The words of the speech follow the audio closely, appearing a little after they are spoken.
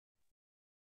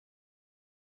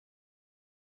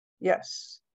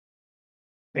Yes,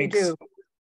 Thanks. we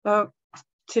do.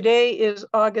 Today is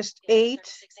August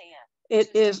 8th.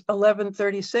 It is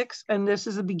 11:36, and this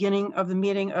is the beginning of the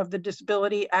meeting of the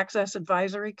Disability Access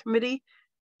Advisory Committee.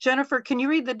 Jennifer, can you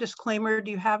read the disclaimer? Do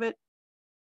you have it?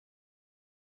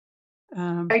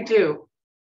 I do.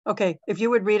 Okay, if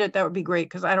you would read it, that would be great,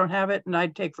 because I don't have it and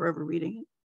I'd take forever reading it.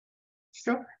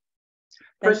 Sure.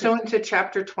 Thank Pursuant to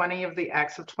Chapter 20 of the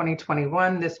Acts of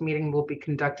 2021, this meeting will be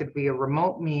conducted via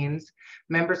remote means.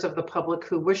 Members of the public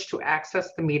who wish to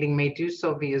access the meeting may do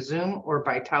so via Zoom or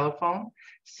by telephone.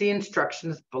 See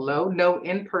instructions below. No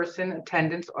in-person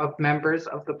attendance of members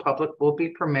of the public will be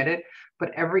permitted,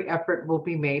 but every effort will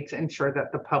be made to ensure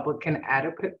that the public can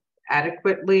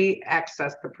adequately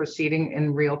access the proceeding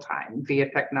in real time via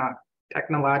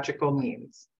technological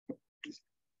means.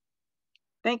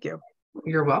 Thank you.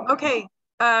 You're welcome. Okay.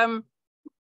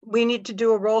 We need to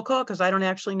do a roll call because I don't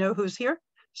actually know who's here.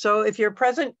 So if you're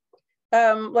present,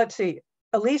 let's see.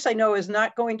 Elise, I know, is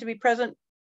not going to be present.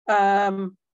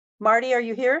 Marty, are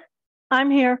you here?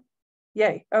 I'm here.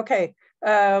 Yay. Okay.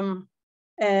 And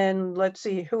let's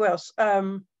see who else.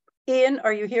 Ian,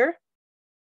 are you here?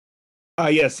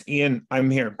 Yes, Ian, I'm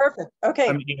here. Perfect. Okay.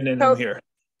 I'm Ian and I'm here.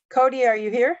 Cody, are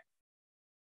you here?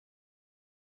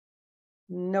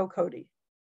 No, Cody.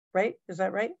 Right? Is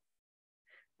that right?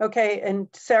 Okay, and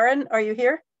Saren, are you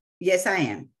here? Yes, I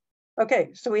am. Okay,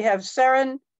 so we have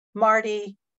Saren,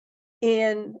 Marty,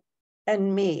 Ian,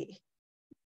 and me.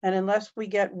 And unless we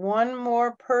get one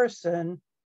more person,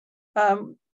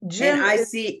 Jim. And I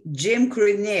see Jim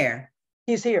Crinier.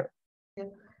 He's here. Yeah.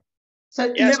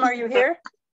 So Jim, are you here?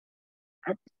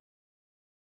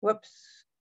 Whoops,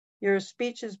 your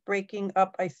speech is breaking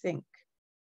up, I think.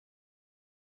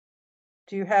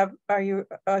 Are you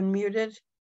unmuted?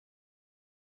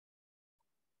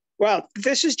 Well,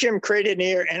 this is Jim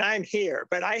Crinier, and I'm here,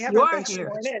 but I haven't been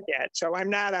sworn in yet, so I'm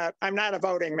not a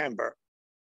voting member.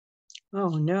 Oh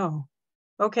no.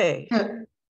 Okay.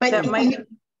 But that might.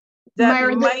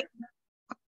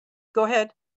 Go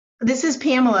ahead. This is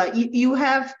Pamela. You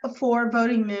have 4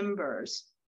 voting members,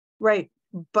 right?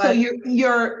 But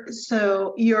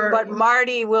so you're. But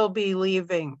Marty will be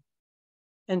leaving,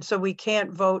 and so we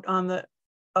can't vote on the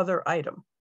other item.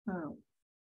 Oh.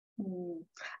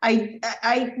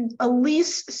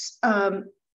 Elise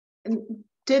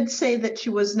did say that she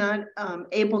was not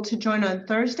able to join on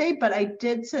Thursday, but I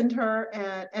did send her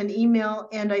an email,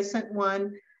 and I sent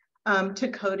one to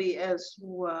Cody as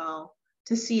well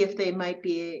to see if they might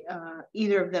be,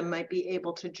 either of them might be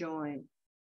able to join.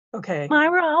 Okay.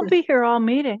 Myra, I'll be here all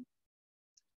meeting.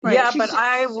 Right. Yeah, but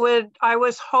I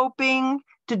was hoping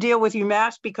to deal with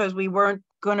UMass because we weren't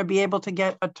going to be able to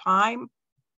get a time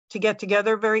to get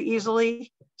together very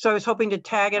easily. So I was hoping to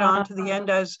tag it on to the end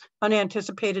as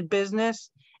unanticipated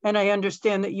business. And I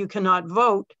understand that you cannot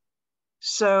vote.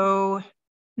 So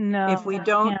no, if we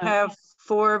don't have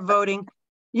 4 voting,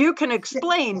 you can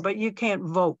explain, but you can't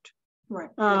vote. Right.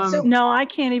 So no, I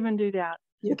can't even do that.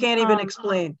 You can't even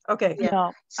explain. Okay. Yeah.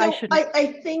 No, so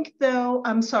I think though,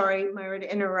 I'm sorry, Myra, to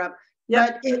interrupt,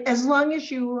 but as long as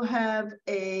you have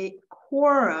a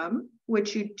quorum,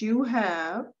 which you do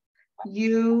have,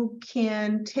 you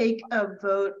can take a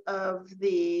vote of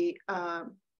the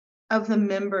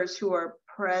members who are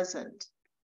present.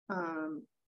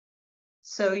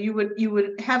 So you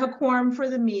would have a quorum for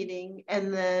the meeting,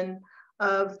 and then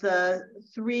of the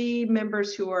 3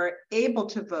 members who are able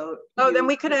to vote. Oh, then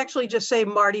we could actually just say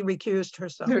Marty recused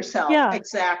herself. Yeah,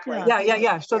 exactly.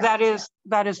 Yeah. So that is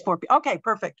 4 people. Okay,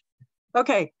 perfect.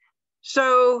 Okay,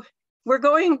 so we're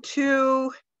going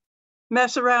to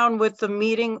mess around with the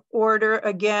meeting order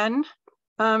again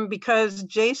because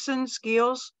Jason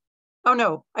Skeels. Oh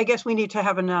no, I guess we need to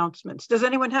have announcements. Does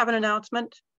anyone have an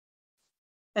announcement?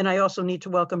 And I also need to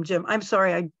welcome Jim. I'm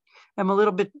sorry, I'm a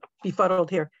little bit befuddled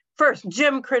here. First,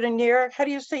 Jim Crinier. How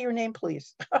do you say your name,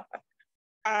 please?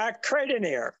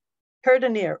 Crinier.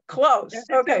 Crinier. Close.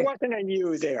 Okay. There wasn't a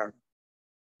U there.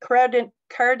 Crinier.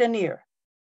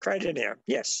 Crinier.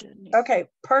 Yes. Okay.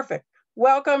 Perfect.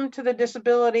 Welcome to the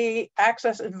Disability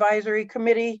Access Advisory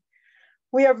Committee.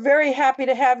 We are very happy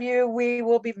to have you. We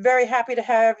will be very happy to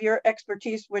have your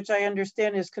expertise, which I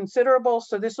understand is considerable.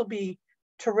 So this will be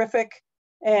terrific.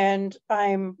 And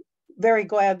I'm very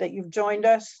glad that you've joined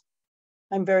us.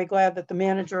 I'm very glad that the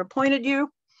manager appointed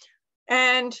you.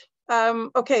 And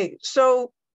okay,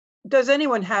 so does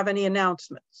anyone have any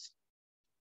announcements?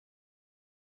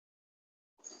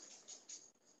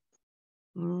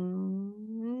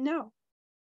 No.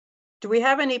 Do we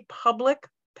have any public,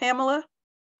 Pamela?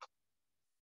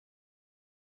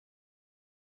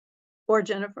 Or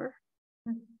Jennifer?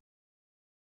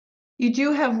 You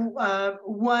do have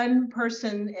one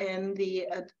person in the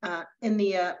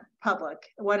public,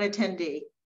 one attendee.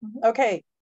 Okay.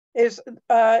 Is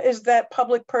that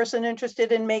public person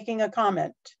interested in making a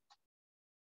comment? I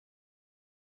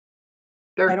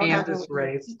Their don't hand know is who-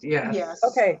 raised, yes. Yes.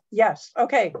 Okay, yes,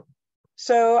 okay.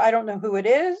 So I don't know who it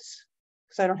is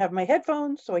because I don't have my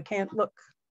headphones, so I can't look.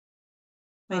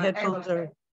 My headphones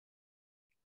are,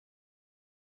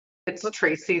 It's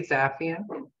Tracy Zappian.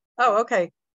 oh,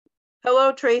 okay.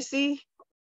 Hello, Tracy.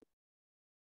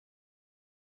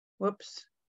 Whoops.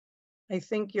 I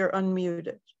think you're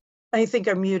unmuted. I think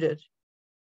I'm muted.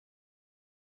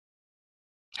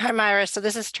 Hi, Myra. So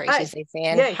this is Hi. Tracy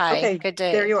Zappian. Yay, Hi, okay, good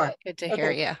there you are. Good to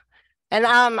hear Okay. you. And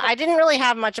I didn't really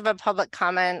have much of a public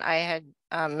comment. I had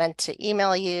meant to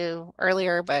email you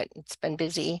earlier, but it's been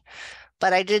busy.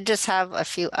 But I did just have a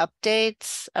few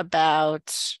updates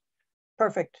about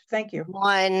Perfect, thank you.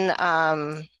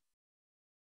 one.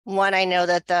 One, I know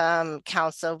that the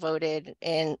council voted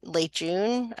in late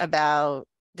June about,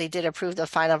 they did approve the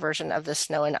final version of the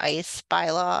snow and ice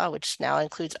bylaw, which now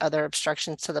includes other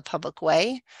obstructions to the public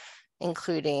way,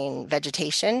 including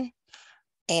vegetation.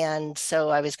 And so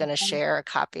I was going to share a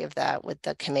copy of that with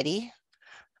the committee.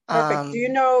 Perfect. Do you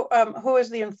know who is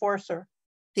the enforcer?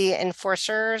 The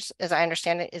enforcers, as I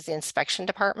understand it, is the inspection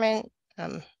department.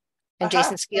 And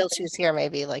Jason Skeels, who's here, may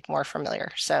be like more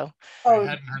familiar. So Oh, I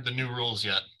hadn't heard the new rules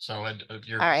yet, so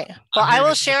you're all right. Well, I'm here I will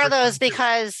to share first those time too.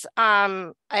 because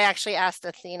I actually asked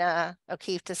Athena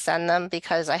O'Keefe to send them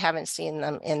because I haven't seen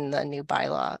them in the new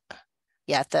bylaw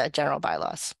yet, the general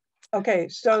bylaws. okay,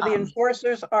 so the Um,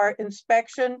 enforcers are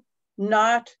inspection,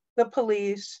 not the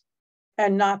police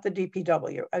and not the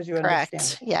DPW, as you understand. Correct.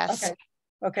 it. Yes. Okay,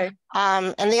 okay,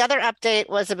 And the other update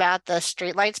was about the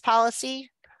streetlights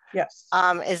policy. yes.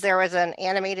 Is there was an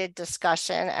animated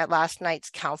discussion at last night's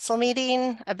council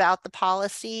meeting about the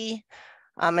policy.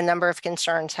 A number of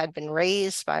concerns had been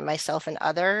raised by myself and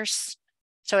others.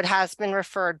 So it has been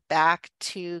referred back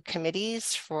to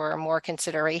committees for more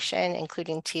consideration,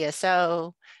 including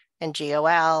TSO and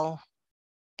GOL.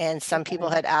 And some people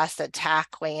Okay. had asked that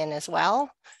TAC weigh in as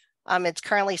well. It's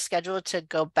currently scheduled to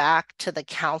go back to the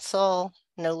council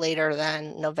no later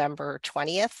than November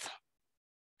 20th.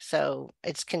 So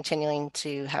it's continuing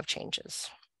to have changes.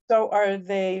 So are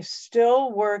they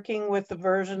still working with the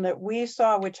version that we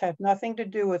saw, which had nothing to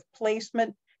do with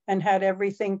placement and had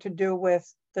everything to do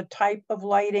with the type of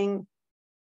lighting?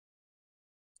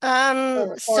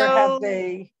 Or have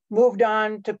they moved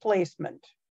on to placement?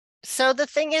 So the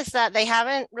thing is that they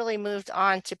haven't really moved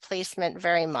on to placement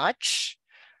very much,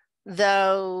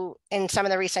 though in some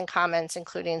of the recent comments,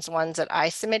 including ones that I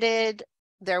submitted,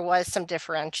 there was some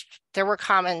there were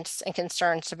comments and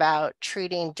concerns about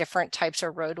treating different types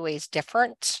of roadways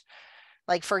different.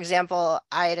 Like, for example,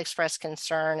 I had expressed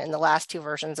concern in the last two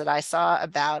versions that I saw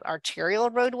about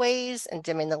arterial roadways and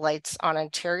dimming the lights on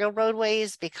arterial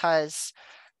roadways, because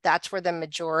that's where the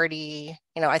majority,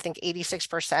 I think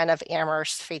 86% of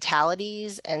Amherst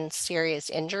fatalities and serious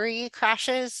injury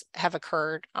crashes have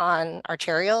occurred on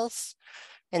arterials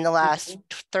in the last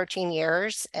 13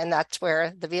 years. And that's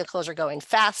where the vehicles are going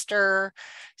faster.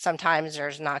 Sometimes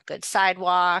there's not good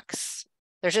sidewalks.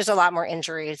 There's just a lot more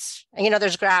injuries. And,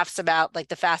 there's graphs about like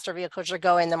the faster vehicles are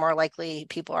going, the more likely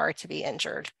people are to be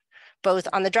injured, both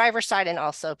on the driver's side and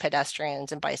also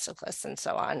pedestrians and bicyclists and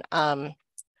so on.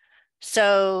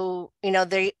 So,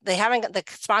 the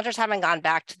sponsors haven't gone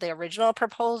back to the original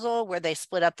proposal where they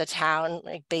split up the town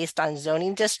like based on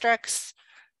zoning districts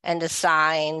and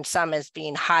assigned some as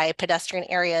being high pedestrian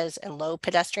areas and low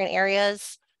pedestrian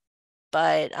areas.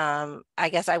 But I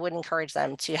guess I would encourage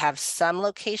them to have some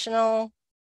locational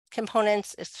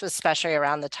components, especially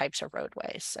around the types of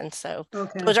roadways. And so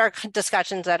those are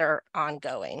discussions that are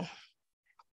ongoing.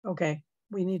 Okay.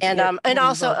 We need to and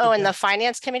also, and the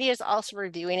finance committee is also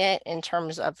reviewing it in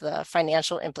terms of the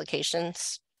financial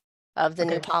implications of the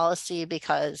new policy,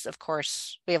 because of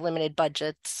course we have limited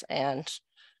budgets and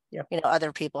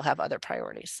other people have other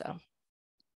priorities. So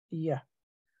yeah.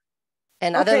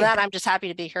 And other than that, I'm just happy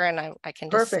to be here and I can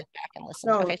just sit back and listen.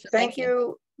 No, so thank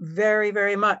you very,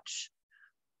 very much.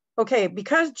 Okay,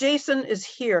 because Jason is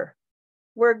here,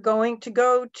 we're going to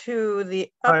go to the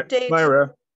update.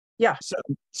 Myra. Yeah. So,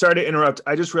 sorry to interrupt.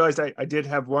 I just realized I did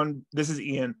have one. This is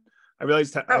Ian. I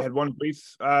realized I had one brief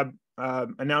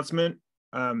announcement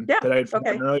that I had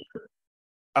forgotten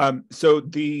earlier. So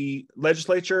the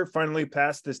legislature finally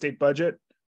passed the state budget,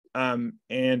 and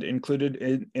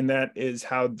included in that is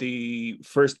how the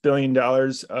first $1 billion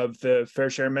of the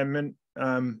Fair Share Amendment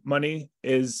money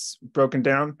is broken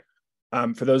down.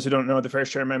 For those who don't know, the Fair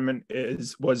Share Amendment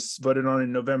was voted on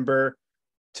in November.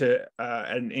 to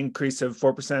an increase of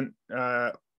 4%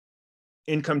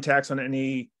 income tax on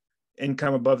any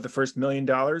income above the first $1 million.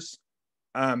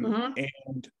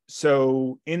 And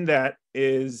so in that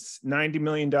is $90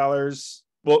 million.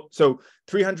 Well, so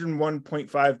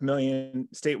 $301.5 million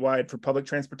statewide for public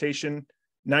transportation.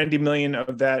 90 million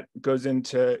of that goes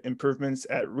into improvements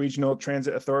at regional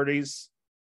transit authorities.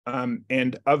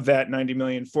 And of that 90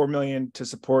 million, 4 million to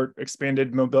support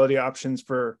expanded mobility options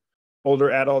for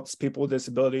older adults, people with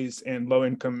disabilities, and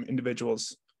low-income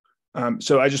individuals.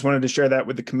 So I just wanted to share that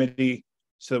with the committee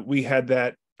so that we had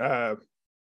that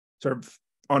sort of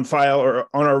on file or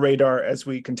on our radar as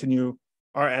we continue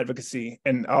our advocacy.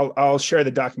 And I'll share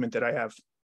the document that I have.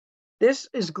 This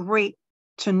is great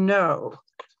to know.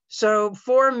 So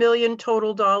 4 million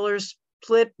total dollars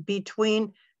split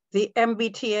between the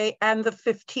MBTA and the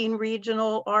 15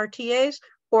 regional RTAs,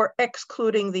 or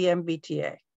excluding the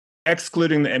MBTA?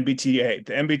 Excluding the MBTA.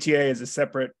 The MBTA is a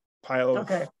separate pile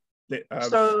of... Okay.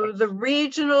 So the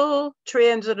regional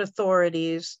transit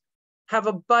authorities have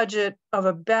a budget of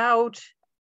about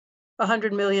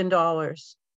 $100 million.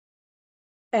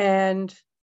 And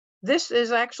this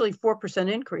is actually 4%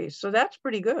 increase. So that's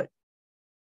pretty good.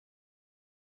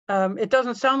 It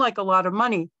doesn't sound like a lot of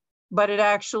money, but it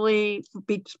actually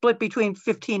split between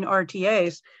 15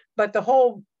 RTAs. But the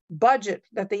whole budget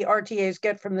that the RTAs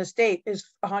get from the state is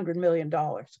 $100 million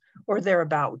or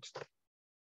thereabouts.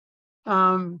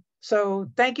 So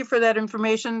thank you for that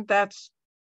information. That's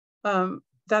a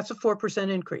 4%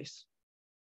 increase.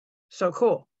 So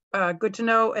cool, good to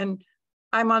know. And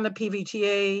I'm on the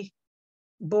PVTA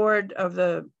board of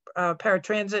the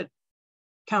Paratransit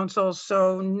Council.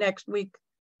 So next week,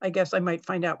 I guess I might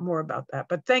find out more about that.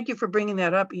 But thank you for bringing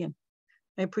that up, Ian.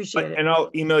 I appreciate it. And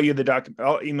I'll email you the document.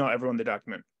 I'll email everyone the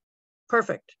document.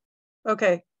 Perfect.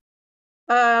 Okay.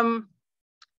 All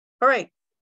right,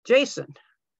 Jason,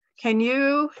 can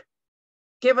you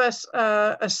give us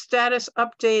a status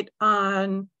update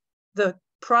on the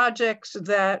projects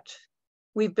that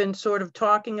we've been sort of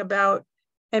talking about?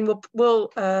 And we'll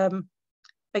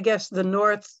I guess the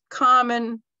North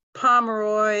Common,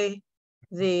 Pomeroy,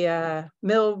 the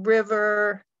Mill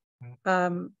River,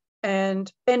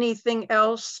 and anything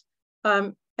else.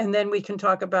 And then we can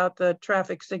talk about the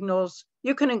traffic signals.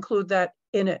 You can include that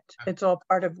in it. It's all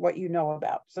part of what you know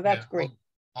about. So that's great.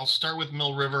 I'll start with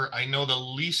Mill River. I know the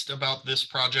least about this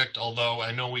project, although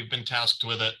I know we've been tasked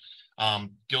with it.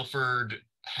 Guilford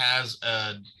has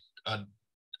a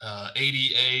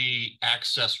ADA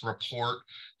access report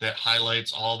that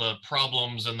highlights all the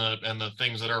problems and the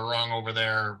things that are wrong over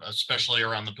there, especially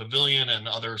around the pavilion and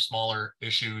other smaller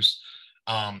issues.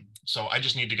 So I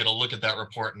just need to get a look at that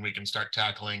report and we can start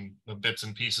tackling the bits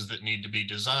and pieces that need to be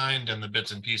designed and the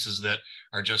bits and pieces that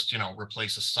are just,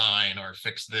 replace a sign or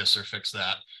fix this or fix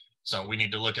that. So we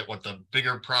need to look at what the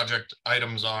bigger project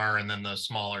items are, and then the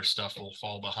smaller stuff will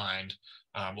fall behind.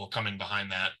 Will come in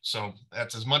behind that. So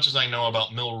that's as much as I know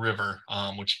about Mill River,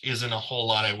 which isn't a whole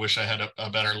lot. I wish I had a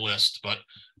better list, but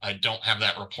I don't have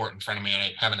that report in front of me and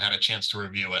I haven't had a chance to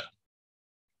review it.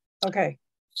 Okay.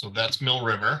 So that's Mill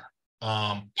River.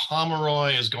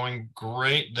 Pomeroy is going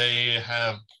great. They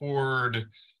have poured, I'm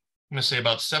going to say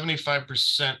about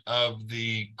 75% of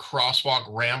the crosswalk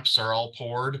ramps are all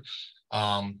poured.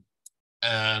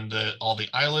 And all the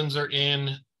islands are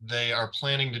in. They are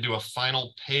planning to do a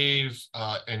final pave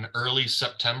in early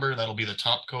September. That'll be the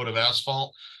top coat of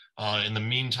asphalt. In the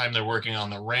meantime, they're working on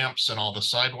the ramps and all the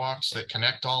sidewalks that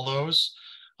connect all those.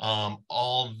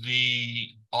 All the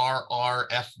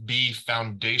RRFB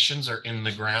foundations are in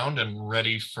the ground and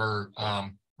ready for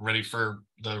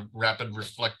the rapid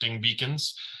reflecting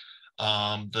beacons.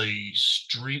 The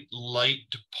street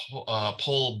light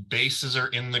pole bases are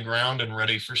in the ground and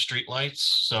ready for street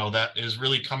lights. So that is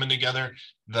really coming together.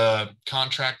 The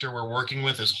contractor we're working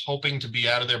with is hoping to be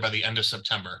out of there by the end of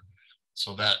September.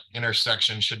 So that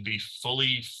intersection should be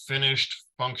fully finished,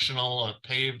 functional,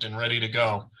 paved, and ready to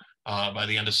go by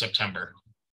the end of September.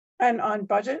 And on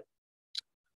budget?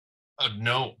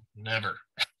 No, never.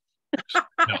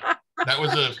 No. That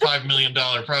was a $5 million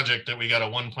project that we got a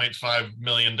 $1.5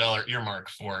 million earmark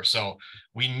for. So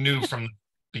we knew from the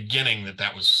beginning that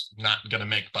that was not going to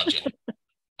make budget.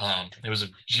 It was a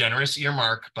generous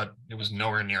earmark, but it was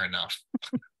nowhere near enough.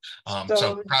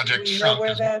 So project shrunk.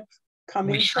 Where that's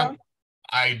coming from?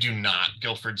 I do not.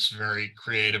 Guilford's very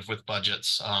creative with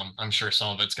budgets. I'm sure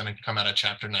some of it's going to come out of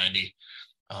Chapter 90,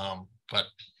 but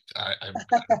I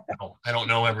don't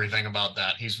know everything about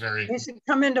that. He should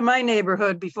come into my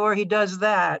neighborhood before he does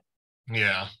that.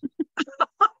 Yeah.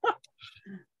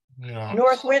 Yeah.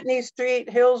 North Whitney Street,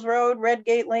 Hills Road,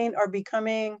 Redgate Lane are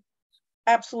becoming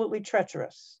absolutely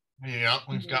treacherous. Yeah,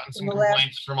 we've gotten some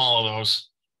complaints from all of those.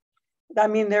 I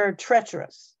mean, they're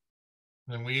treacherous.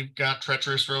 And we've got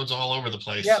treacherous roads all over the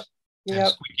place. Yep. And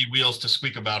squeaky wheels to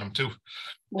squeak about them too.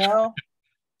 Well.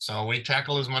 So we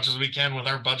tackle as much as we can with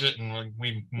our budget, and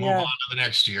we move on to the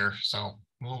next year. So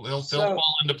they'll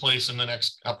fall into place in the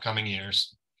next upcoming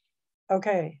years.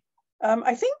 Okay.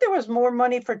 I think there was more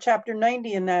money for Chapter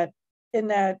 90 in that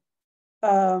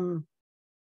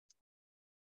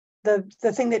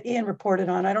the thing that Ian reported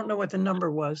on. I don't know what the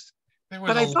number was,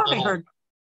 but I thought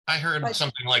I heard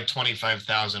something like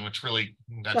 25,000, which really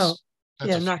that's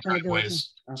not going to do it.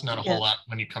 It's not a whole lot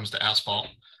when it comes to asphalt.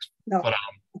 No.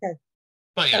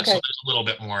 But so there's a little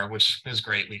bit more, which is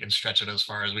great. We can stretch it as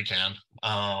far as we can.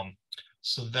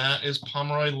 So that is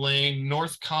Pomeroy Lane.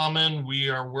 North Common, we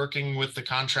are working with the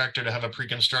contractor to have a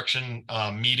pre-construction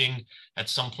meeting at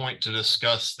some point to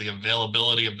discuss the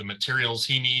availability of the materials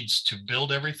he needs to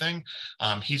build everything.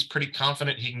 He's pretty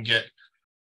confident he can get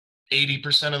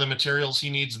 80% of the materials he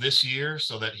needs this year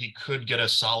so that he could get a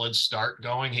solid start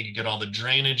going. He could get all the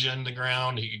drainage in the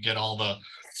ground. He could get all the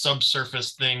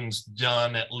subsurface things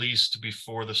done at least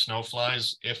before the snow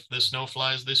flies, if the snow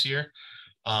flies this year.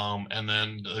 And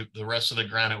then the rest of the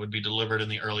granite would be delivered in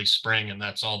the early spring, and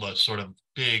that's all the sort of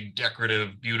big,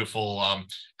 decorative, beautiful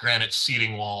granite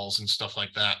seating walls and stuff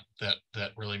like that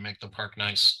that really make the park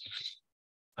nice,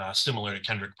 similar to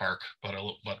Kendrick Park, but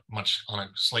much on a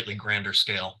slightly grander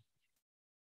scale.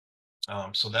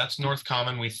 So that's North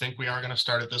Common. We think we are going to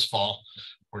start it this fall.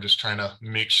 We're just trying to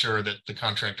make sure that the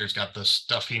contractor's got the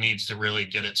stuff he needs to really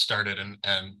get it started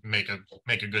and make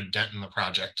a good dent in the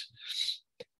project.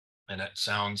 And it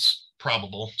sounds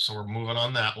probable, so we're moving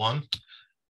on that one.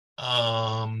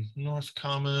 North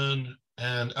Common,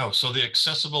 and so the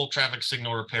accessible traffic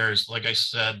signal repairs, like I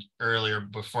said earlier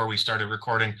before we started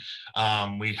recording,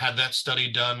 we had that study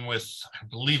done with, I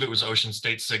believe it was Ocean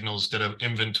State Signals, did an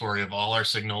inventory of all our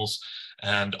signals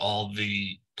and all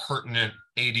the pertinent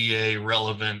ADA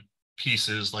relevant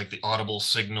pieces like the audible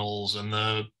signals and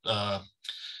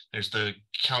there's the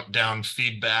countdown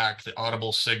feedback, the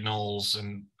audible signals,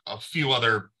 and a few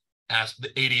other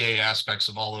the ADA aspects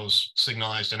of all those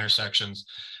signalized intersections.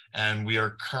 And we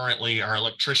are currently, our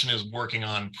electrician is working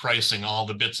on pricing all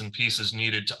the bits and pieces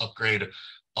needed to upgrade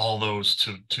all those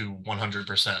to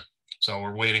 100%. So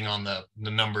we're waiting on the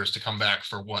numbers to come back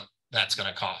for what that's going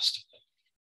to cost.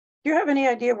 Do you have any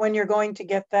idea when you're going to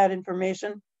get that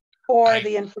information or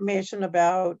the information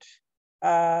about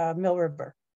Mill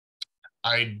River?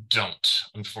 I don't,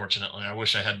 unfortunately. I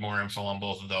wish I had more info on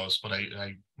both of those, but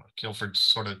Guilford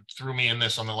sort of threw me in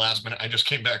this on the last minute. I just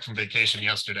came back from vacation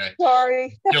yesterday.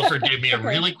 Sorry. Guilford gave me a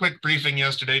really quick briefing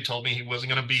yesterday, told me he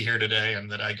wasn't going to be here today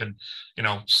and that I could,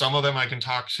 some of them I can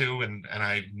talk to and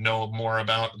I know more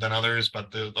about than others,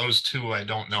 but those two, I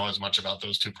don't know as much about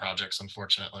those two projects,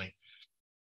 unfortunately.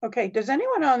 Okay. Does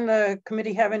anyone on the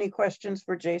committee have any questions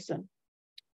for Jason?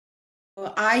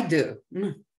 Well, I do.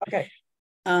 Okay.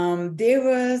 There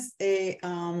was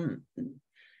an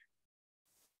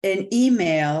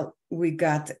email we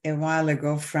got a while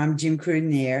ago from Jim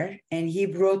Crinier, and he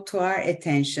brought to our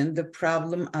attention the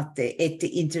problem at the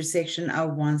intersection of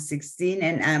 116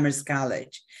 and Amherst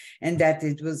College, and that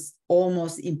it was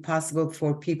almost impossible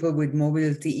for people with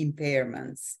mobility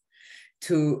impairments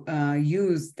to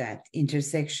use that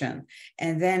intersection.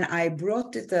 And then I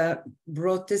brought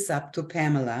this up to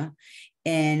Pamela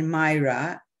and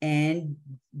Myra and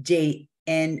Jay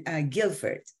and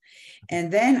Guilford.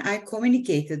 And then I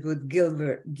communicated with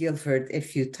Guilford a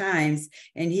few times,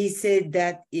 and he said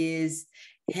that is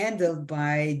handled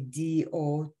by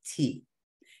DOT. Yes.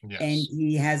 And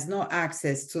he has no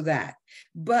access to that.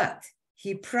 But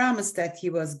he promised that he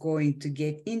was going to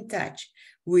get in touch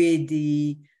with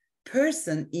the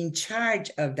person in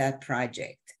charge of that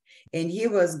project, and he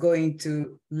was going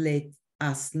to let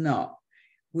us know,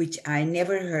 which I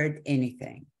never heard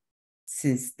anything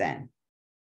since then.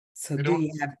 So do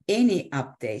you have any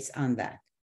updates on that?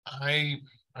 I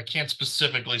can't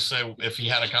specifically say if he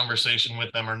had a conversation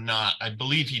with them or not. I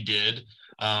believe he did.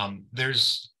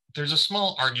 There's a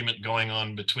small argument going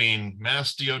on between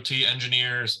Mass DOT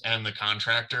engineers and the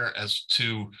contractor as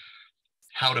to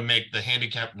how to make the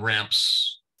handicap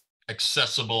ramps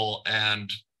accessible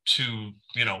and to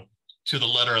the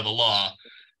letter of the law.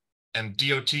 And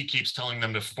DOT keeps telling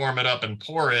them to form it up and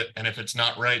pour it, and if it's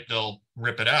not right, they'll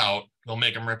rip it out. They'll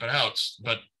make them rip it out.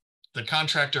 But the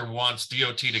contractor wants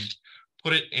DOT to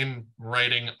put it in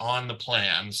writing on the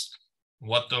plans,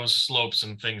 what those slopes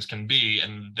and things can be,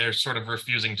 and they're sort of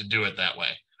refusing to do it that way.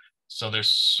 So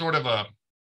there's sort of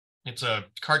it's a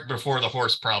cart before the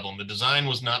horse problem. The design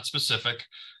was not specific.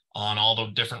 on all the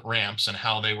different ramps and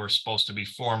how they were supposed to be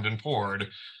formed and poured.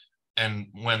 And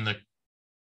when the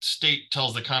state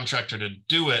tells the contractor to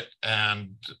do it,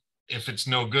 and if it's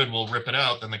no good, we'll rip it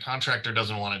out, then the contractor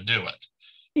doesn't want to do it.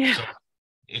 Yeah. So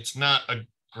it's not a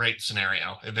great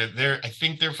scenario. I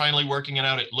think they're finally working it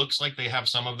out. It looks like they have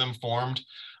some of them formed,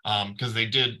 because they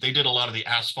did a lot of the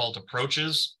asphalt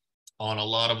approaches on a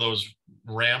lot of those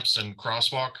ramps and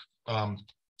crosswalk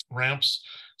ramps.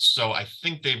 So I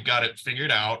think they've got it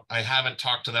figured out. I haven't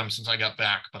talked to them since I got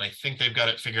back, but I think they've got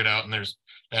it figured out, and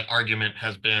that argument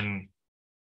has been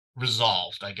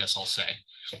resolved, I guess I'll say.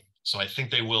 So I think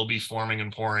they will be forming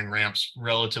and pouring ramps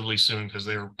relatively soon, because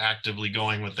they're actively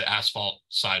going with the asphalt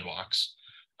sidewalks.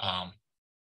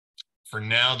 For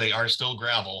now, they are still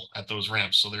gravel at those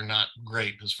ramps, so they're not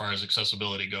great as far as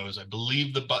accessibility goes. I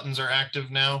believe the buttons are active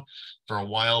now. For a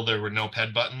while, there were no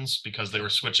PED buttons because they were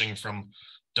switching from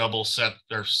single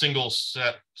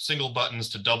buttons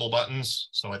to double buttons.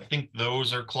 So I think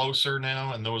those are closer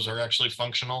now, and those are actually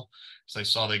functional, because I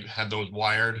saw they had those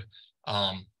wired.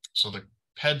 So the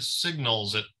PED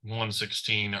signals at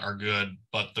 116 are good,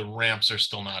 but the ramps are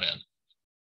still not in.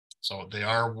 So they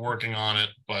are working on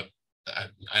it, but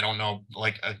I don't know,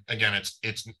 like, again,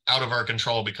 it's out of our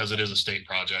control because it is a state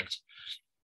project.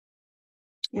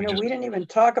 We didn't even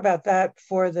talk about that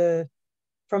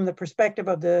from the perspective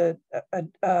of the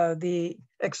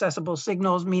accessible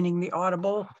signals, meaning the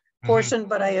audible portion,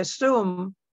 but I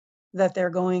assume that they're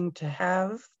going to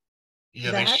have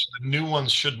the new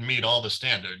ones should meet all the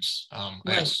standards. Right.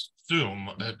 I assume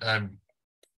that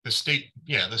the state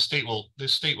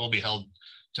will be held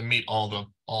to meet all the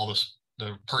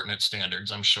pertinent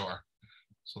standards, I'm sure.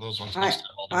 So those ones must have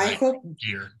all the right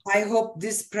gear. I hope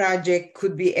this project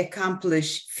could be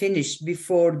finished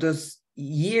before those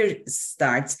year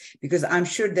starts, because I'm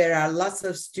sure there are lots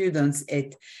of students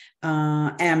at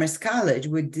Amherst College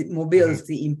with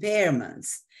mobility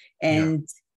impairments, and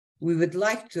we would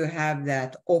like to have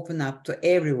that open up to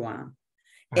everyone.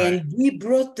 Right. And we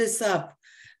brought this up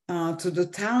to the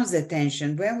town's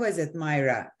attention. When was it,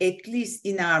 Myra? At least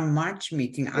in our March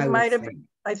meeting.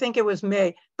 I think it was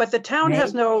May, but the town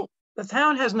has no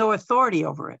authority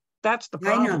over it. That's the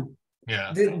problem. I know.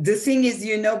 Yeah. The thing is,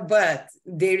 but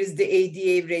there is the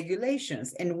ADA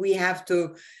regulations, and we have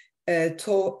to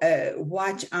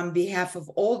watch on behalf of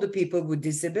all the people with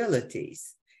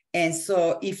disabilities. And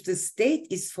so if the state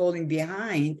is falling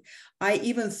behind, I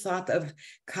even thought of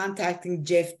contacting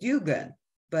Jeff Dugan,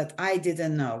 but I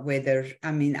didn't know whether,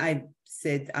 I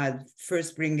said I'd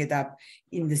first bring it up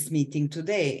in this meeting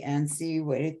today and see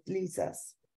where it leads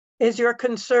us. Is your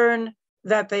concern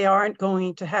that they aren't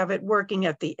going to have it working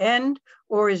at the end,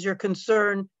 or is your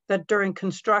concern that during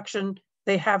construction,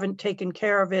 they haven't taken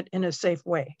care of it in a safe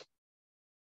way?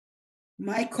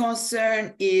 My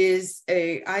concern is,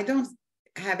 I don't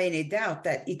have any doubt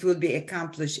that it will be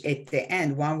accomplished at the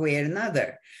end, one way or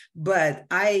another, but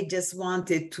I just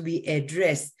want it to be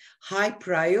addressed high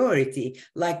priority.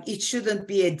 Like, it shouldn't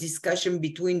be a discussion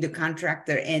between the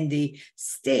contractor and the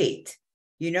state,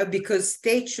 because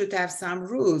state should have some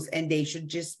rules and they should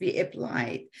just be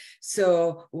applied.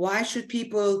 So why should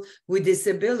people with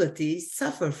disabilities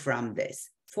suffer from this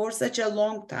for such a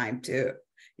long time too?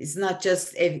 It's not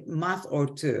just a month or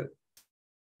two.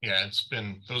 Yeah,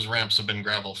 those ramps have been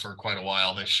gravel for quite a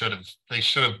while. They should have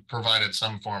provided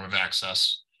some form of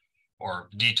access or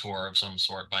detour of some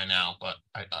sort by now. But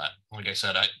like I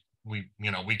said, we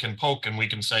can poke and we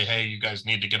can say, hey, you guys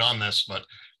need to get on this, but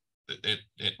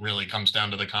it really comes down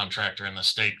to the contractor and the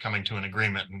state coming to an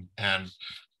agreement, and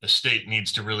the state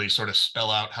needs to really sort of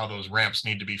spell out how those ramps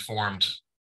need to be formed.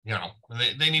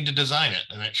 They need to design it,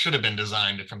 and it should have been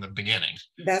designed from the beginning.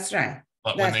 That's right.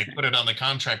 But when they put it on the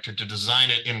contractor to design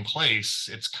it in place,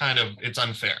 it's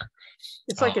unfair.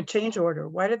 It's like a change order.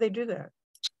 Why did they do that?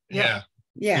 Yeah.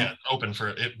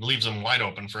 It leaves them wide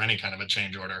open for any kind of a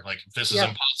change order. Like, if this is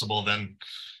impossible, then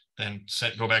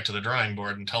go back to the drawing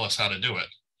board and tell us how to do it.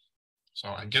 So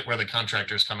I get where the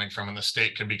contractor is coming from, and the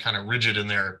state can be kind of rigid in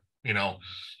their,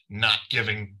 not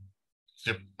giving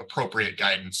the appropriate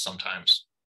guidance sometimes.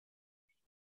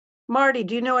 Marty,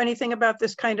 do you know anything about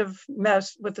this kind of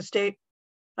mess with the state?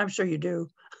 I'm sure you do.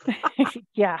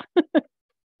 Yeah.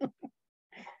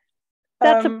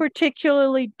 That's a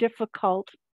particularly difficult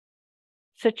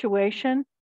situation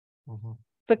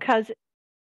because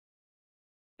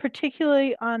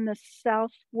particularly on the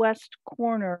southwest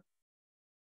corner,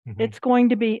 it's going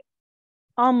to be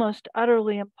almost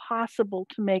utterly impossible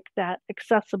to make that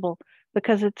accessible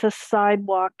because it's a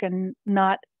sidewalk and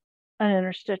not an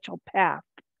interstitial path.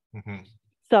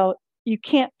 So you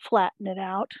can't flatten it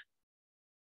out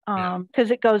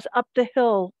because it goes up the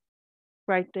hill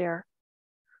right there.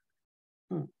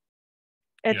 Hmm.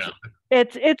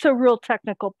 It's a real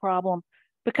technical problem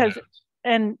because,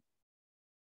 and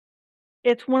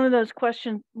it's one of those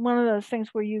questions, one of those things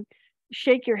where you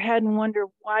shake your head and wonder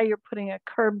why you're putting a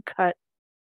curb cut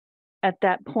at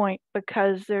that point,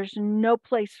 because there's no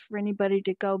place for anybody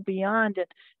to go beyond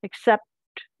it except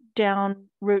down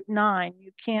Route 9.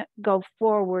 You can't go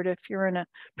forward if you're in a,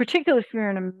 particularly if you're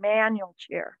in a manual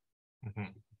chair.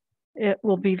 Mm-hmm. It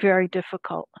will be very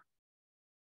difficult.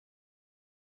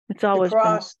 It's always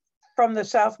cross from the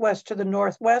southwest to the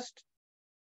northwest.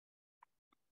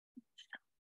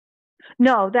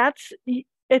 No,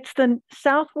 it's the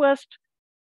southwest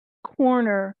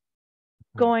corner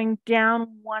going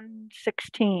down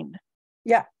 116.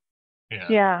 Yeah.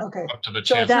 Yeah. Okay. Up to the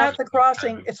so it's not the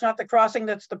crossing. It's not the crossing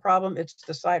that's the problem. It's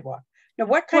the sidewalk. Now,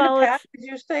 what kind of path did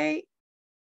you say?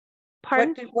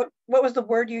 Pardon? What was the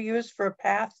word you used for a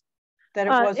path? That it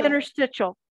was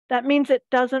interstitial. That means it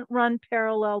doesn't run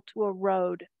parallel to a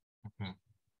road. Mm-hmm.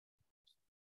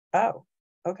 Oh,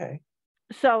 okay.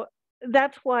 So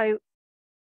that's why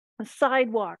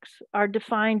sidewalks are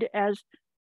defined as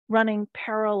running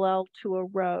parallel to a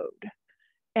road.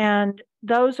 And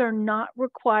those are not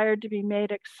required to be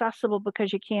made accessible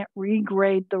because you can't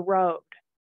regrade the road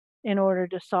in order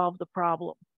to solve the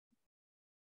problem.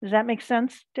 Does that make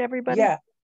sense to everybody? Yeah.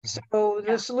 So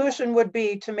the solution would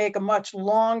be to make a much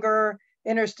longer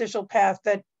interstitial path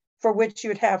that for which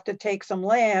you'd have to take some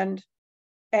land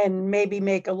and maybe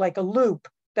make a loop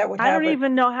that would have. I don't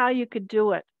even know how you could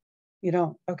do it. You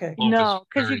don't? Okay. No,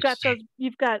 because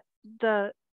you've got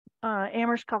the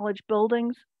Amherst College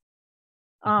buildings.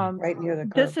 Right near the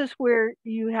curb. This is where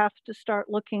you have to start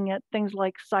looking at things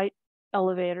like site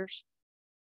elevators.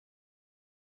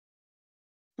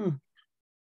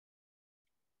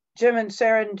 Jim and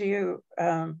Sarah, do you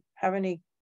have any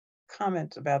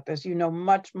comments about this? You know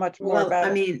much more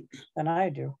about it than I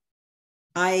do.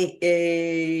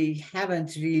 I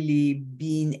haven't really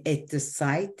been at the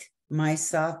site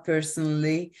myself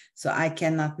personally, so I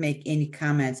cannot make any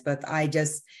comments, but I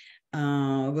just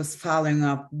was following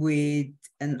up with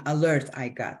an alert I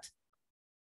got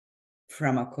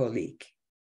from a colleague.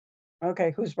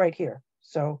 Okay, who's right here.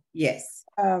 So yes.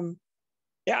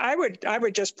 Yeah, I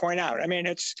would just point out, I mean,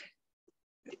 it's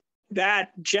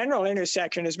that general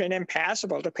intersection has been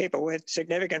impassable to people with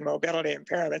significant mobility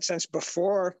impairment since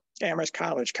before Amherst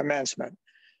College commencement.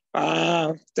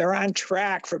 They're on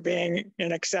track for being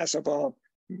inaccessible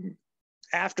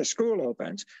after school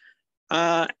opens.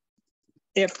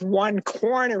 If one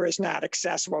corner is not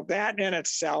accessible, that in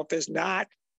itself is not,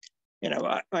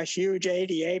 a huge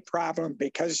ADA problem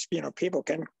because, people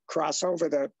can cross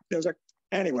over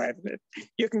anyway,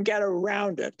 you can get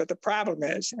around it. But the problem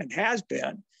is, and has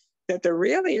been, that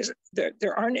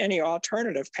there aren't any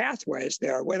alternative pathways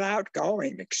there without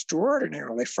going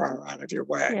extraordinarily far out of your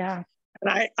way. Yeah.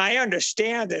 And I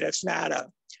understand that it's not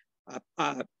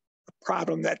a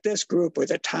problem that this group with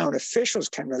the town officials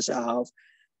can resolve,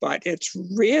 but it's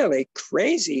really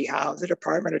crazy how the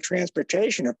Department of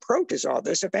Transportation approaches all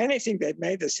this. If anything, they've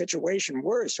made the situation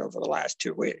worse over the last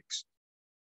 2 weeks,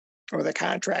 or the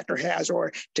contractor has,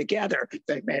 or together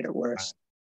they've made it worse.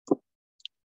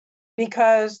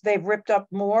 Because they've ripped up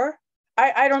more?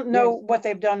 I don't know what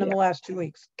they've done in the last 2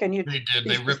 weeks. Can you? They did.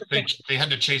 They had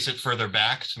to chase it further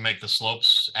back to make the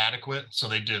slopes adequate. So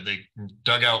they did. They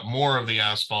dug out more of the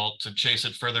asphalt to chase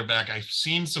it further back. I've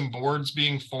seen some boards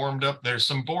being formed up. There's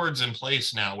some boards in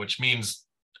place now, which means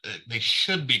they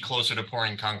should be closer to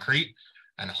pouring concrete.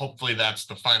 And hopefully that's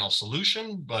the final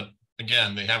solution. But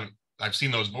again, they haven't. I've seen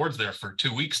those boards there for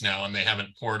 2 weeks now, and they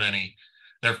haven't poured any.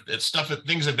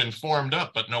 Things have been formed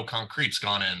up, but no concrete's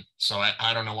gone in. So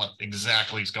I don't know what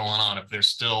exactly is going on if they're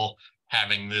still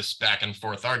having this back and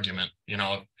forth argument.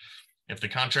 If the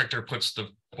contractor puts the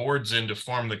boards in to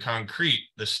form the concrete,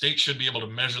 the state should be able to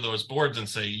measure those boards and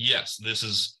say, yes, this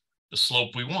is the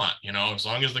slope we want. As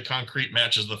long as the concrete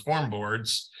matches the form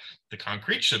boards, the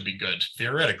concrete should be good,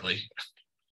 theoretically.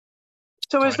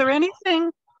 So is there anything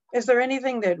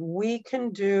that we can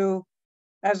do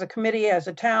as a committee, as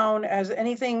a town, as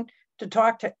anything to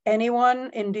talk to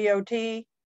anyone in DOT?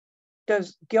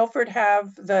 Does Guilford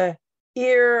have the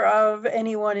ear of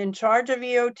anyone in charge of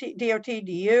DOT?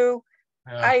 Do you?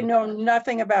 I know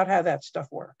nothing about how that stuff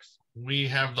works. We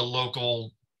have the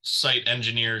local site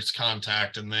engineers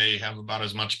contact, and they have about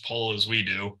as much pull as we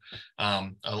do.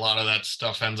 A lot of that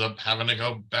stuff ends up having to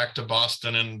go back to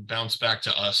Boston and bounce back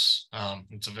to us.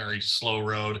 It's a very slow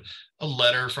road. A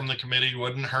letter from the committee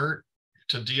wouldn't hurt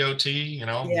to DOT, make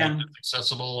it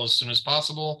accessible as soon as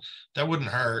possible. That wouldn't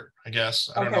hurt, I guess.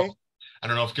 I don't know. I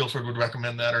don't know if Guilford would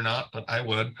recommend that or not, but I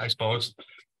would, I suppose.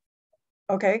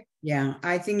 Okay. Yeah,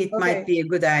 I think it might be a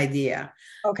good idea.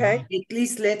 Okay. At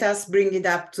least let us bring it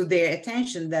up to their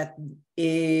attention that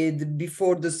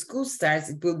before the school starts,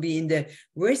 it will be in the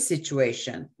worst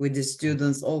situation with the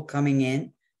students all coming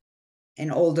in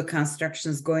and all the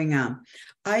constructions going on.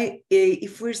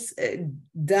 If we're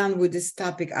done with this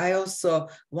topic, I also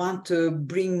want to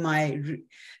bring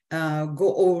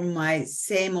go over my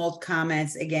same old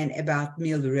comments again about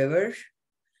Mill River,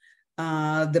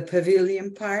 the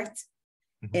pavilion part.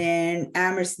 And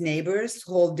Amherst neighbors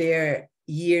hold their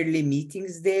yearly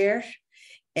meetings there.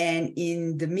 And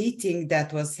in the meeting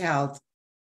that was held,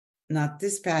 not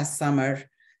this past summer,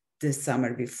 the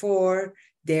summer before,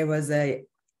 there was a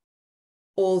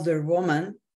older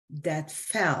woman that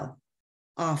fell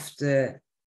off the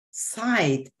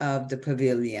side of the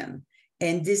pavilion.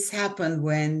 And this happened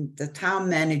when the town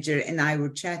manager and I were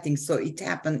chatting. So it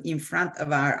happened in front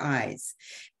of our eyes.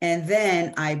 And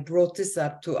then I brought this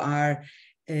up to our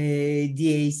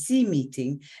DAC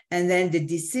meeting, and then the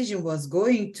decision was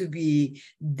going to be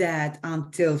that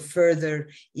until further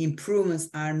improvements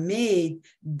are made,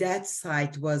 that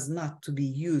site was not to be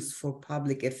used for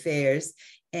public affairs.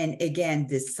 And again,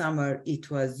 this summer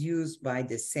it was used by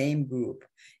the same group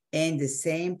and the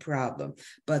same problem.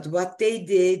 But what they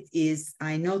did is,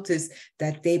 I noticed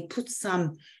that they put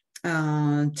some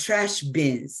trash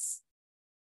bins,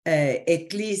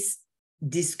 at least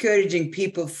discouraging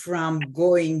people from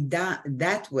going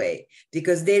that way,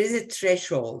 because there is a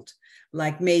threshold,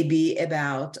 like maybe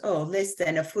about, less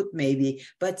than a foot maybe,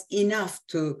 but enough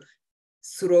to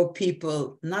throw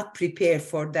people not prepared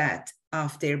for that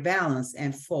off their balance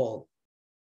and fall.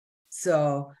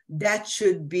 So that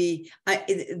should be,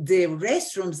 the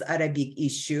restrooms are a big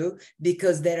issue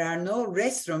because there are no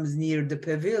restrooms near the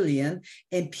pavilion,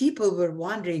 and people were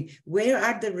wondering, where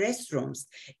are the restrooms?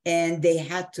 And they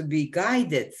had to be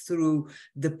guided through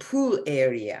the pool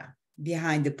area,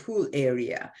 behind the pool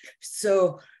area.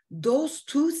 So those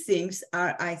two things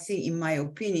are, I think, in my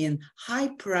opinion, high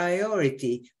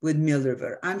priority with Mill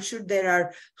River. I'm sure there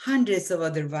are hundreds of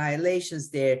other violations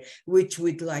there, which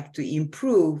we'd like to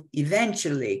improve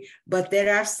eventually, but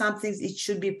there are some things it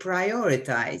should be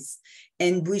prioritized.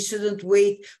 And we shouldn't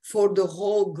wait for the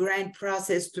whole grant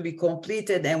process to be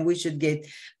completed, and we should get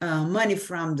money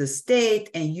from the state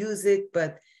and use it.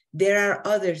 But there are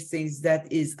other things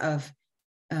that is of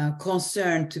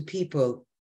concern to people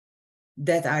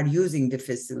that are using the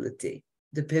facility,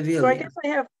 the pavilion. So I guess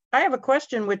I have a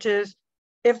question, which is,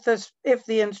 if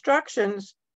the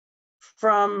instructions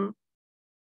from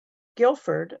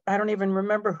Guilford, I don't even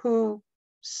remember who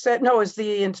said, no, it's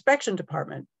the inspection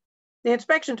department. The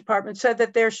inspection department said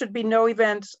that there should be no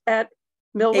events at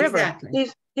Mill River.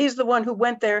 He's the one who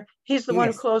went there. He's the one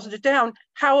who closed it down.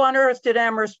 How on earth did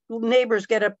Amherst neighbors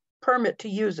get a permit to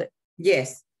use it?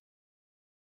 Yes.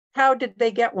 How did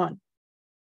they get one?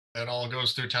 That all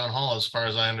goes through town hall, as far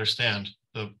as I understand,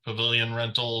 the pavilion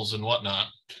rentals and whatnot.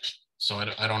 So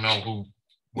I don't know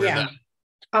where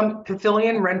that.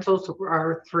 Pavilion rentals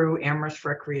are through Amherst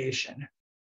Recreation.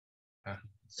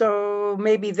 So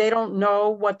maybe they don't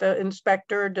know what the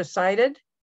inspector decided.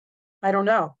 I don't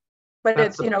know, but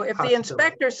it's, if the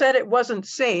inspector said it wasn't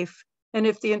safe, and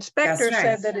if the inspector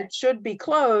said that it should be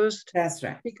closed, that's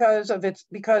right, because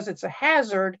it's a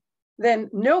hazard, then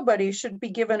nobody should be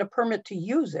given a permit to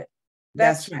use it.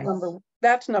 That's right.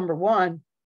 That's number one.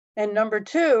 And number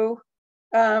two,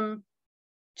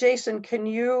 Jason, can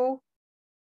you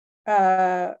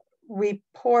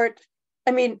report,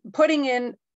 putting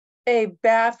in a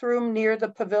bathroom near the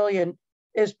pavilion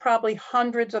is probably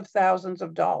hundreds of thousands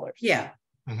of dollars. Yeah.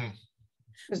 Mm-hmm.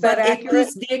 Is that accurate?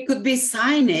 There could be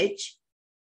signage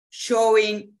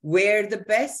showing where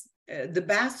the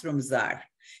bathrooms are.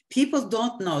 People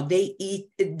don't know.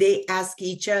 They ask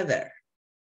each other.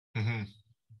 Mm-hmm.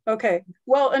 Okay.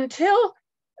 Well, until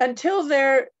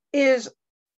there is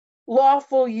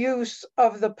lawful use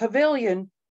of the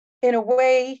pavilion in a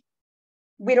way,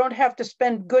 we don't have to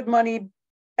spend good money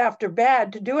after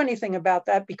bad to do anything about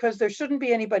that, because there shouldn't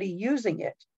be anybody using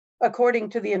it, according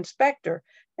to the inspector.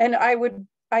 And I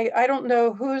don't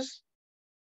know who's,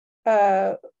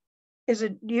 is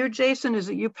it you, Jason? Is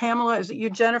it you, Pamela? Is it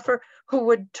you, Jennifer, who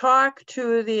would talk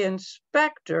to the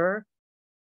inspector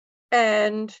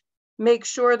and make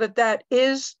sure that that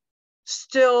is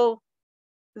still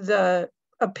the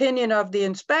opinion of the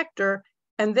inspector,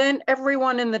 and then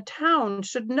everyone in the town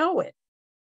should know it.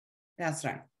 That's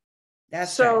right.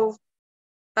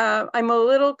 I'm a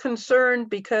little concerned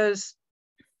because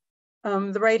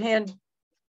the right hand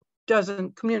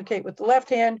doesn't communicate with the left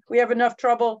hand. We have enough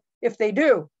trouble if they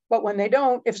do But when they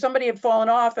don't, if somebody had fallen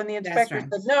off and the inspector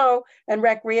said no, and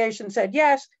recreation said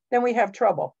yes, then we have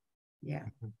trouble. Yeah.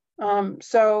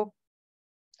 So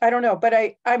I don't know, but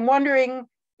I'm wondering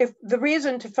if the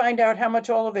reason to find out how much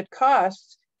all of it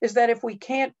costs is that if we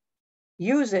can't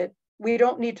use it, we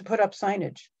don't need to put up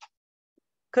signage.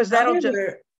 Because that'll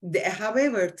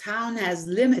however, town has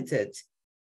limited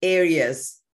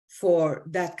areas for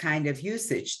that kind of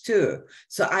usage too.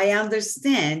 So I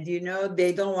understand, you know,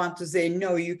 they don't want to say,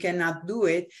 no, you cannot do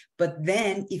it. But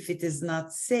then if it is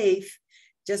not safe,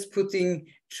 just putting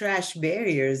trash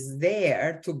barriers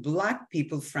there to block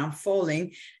people from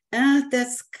falling,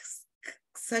 that's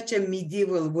such a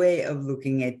medieval way of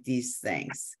looking at these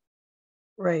things.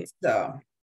 Right. So,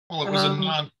 well,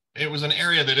 it was an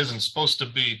area that isn't supposed to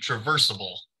be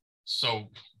traversable. So,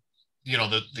 you know,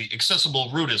 the accessible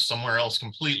route is somewhere else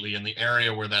completely, in the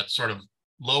area where that sort of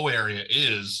low area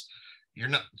is.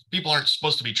 People aren't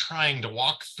supposed to be trying to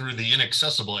walk through the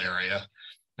inaccessible area.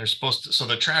 They're supposed to, so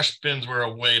the trash bins were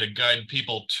a way to guide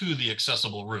people to the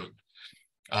accessible route.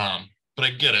 But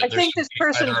I get it. I think this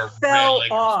person fell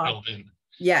off.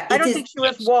 Yeah, I don't think she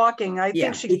was walking. I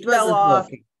think she fell off.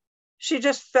 Walking. She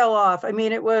just fell off. I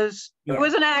mean, it was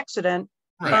an accident,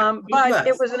 right. But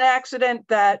it was an accident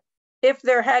that if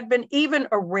there had been even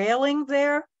a railing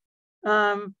there,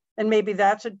 and maybe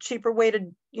that's a cheaper way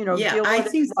to, you know, deal with I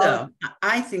think so.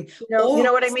 I think, you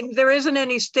know what I mean? There isn't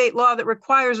any state law that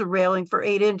requires a railing for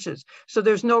 8 inches. So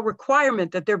there's no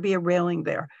requirement that there be a railing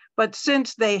there. But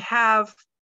since they have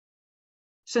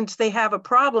a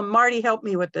problem, Marty, help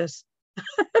me with this.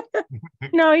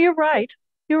 No, you're right.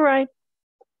 You're right.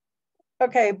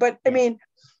 Okay, but I mean,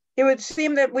 it would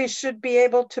seem that we should be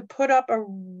able to put up a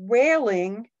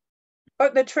railing,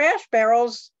 but the trash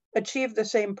barrels achieve the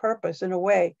same purpose in a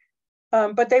way.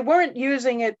 But they weren't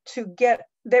using it to get,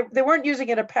 they weren't using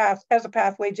it as a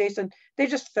pathway, Jason. They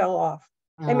just fell off.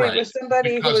 I mean, it was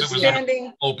somebody who was standing.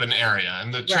 An open area,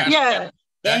 and the trash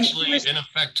actually, in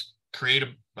effect, create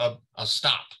a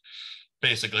stop.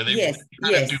 Basically, they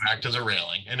do act as a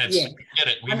railing, and it's get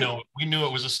it. We knew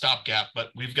it was a stopgap,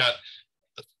 but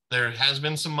there has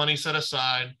been some money set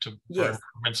aside for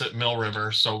improvements at Mill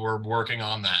River, so we're working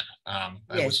on that.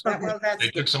 They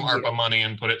took some ARPA money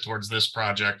and put it towards this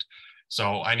project,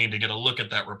 so I need to get a look at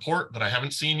that report that I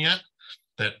haven't seen yet,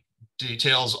 that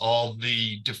details all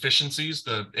the deficiencies,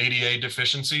 the ADA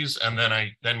deficiencies, and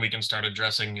then we can start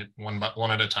addressing it one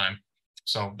at a time.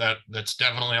 So that's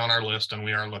definitely on our list, and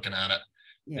we are looking at it.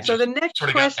 Yeah. So the next sort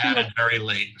of question got added very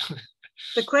late.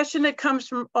 The question that comes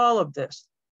from all of this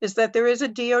is that there is a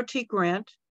DOT grant.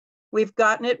 We've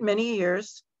gotten it many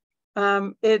years.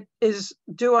 It is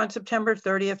due on September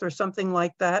 30th or something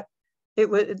like that. It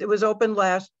was opened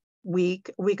last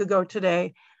week, a week ago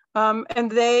today.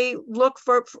 And they look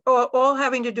for all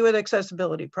having to do with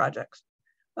accessibility projects.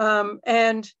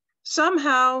 And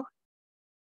somehow,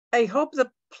 I hope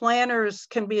the planners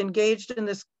can be engaged in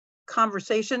this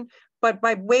conversation, but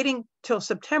by waiting till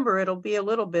September, it'll be a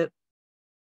little bit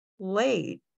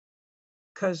late,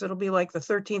 because it'll be like the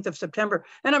 13th of September.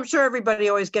 And I'm sure everybody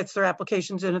always gets their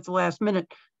applications in at the last minute.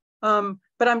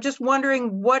 But I'm just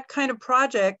wondering what kind of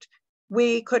project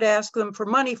we could ask them for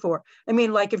money for. I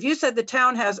mean, like if you said the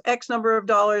town has X number of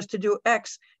dollars to do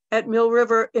X at Mill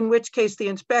River, in which case the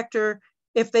inspector,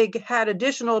 if they had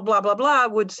additional blah, blah, blah,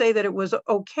 would say that it was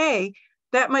okay,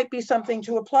 that might be something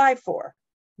to apply for.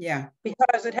 Yeah.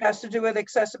 Because it has to do with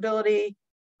accessibility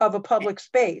of a public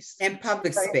space. And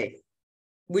public space,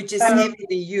 which is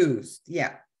heavily used.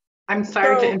 Yeah. I'm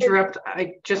sorry to interrupt.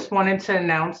 I just wanted to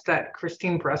announce that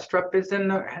Christine Brestrup is in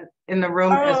the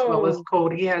room, as well as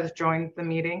Cody has joined the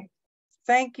meeting.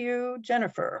 Thank you,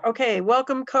 Jennifer. Okay,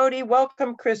 welcome, Cody.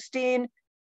 Welcome, Christine.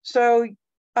 So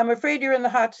I'm afraid you're in the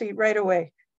hot seat right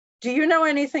away. Do you know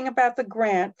anything about the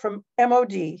grant from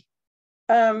MOD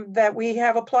that we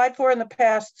have applied for in the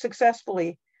past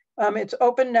successfully? It's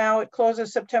open now. It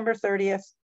closes September 30th,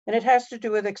 and it has to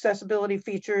do with accessibility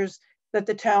features that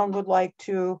the town would like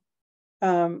to,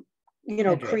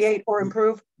 create or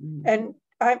improve. And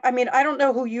I mean, I don't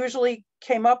know who usually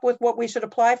came up with what we should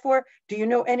apply for. Do you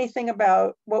know anything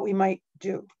about what we might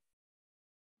do?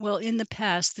 Well, in the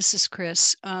past, this is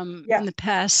Chris. In the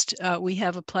past, we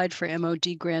have applied for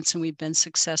MOD grants and we've been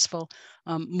successful.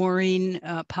 Maureen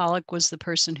Pollock was the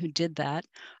person who did that.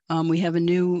 We have a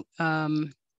new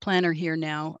planner here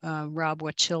now, Rob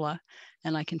Wachilla,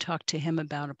 and I can talk to him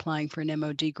about applying for an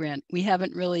MOD grant. We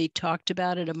haven't really talked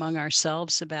about it among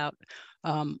ourselves about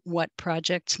what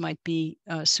projects might be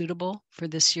suitable for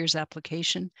this year's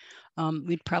application.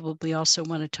 We'd probably also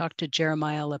want to talk to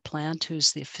Jeremiah LaPlante,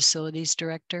 who's the facilities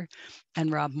director,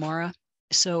 and Rob Mora.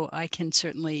 so I can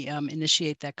certainly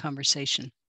initiate that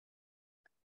conversation.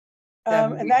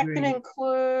 And that can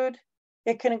include,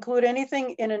 it can include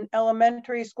anything in an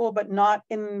elementary school, but not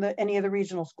in any of the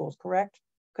regional schools, correct?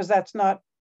 Because that's not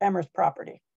Amherst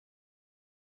property.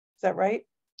 Is that right?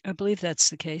 I believe that's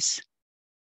the case.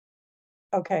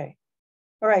 Okay.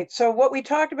 All right. So what we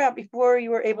talked about before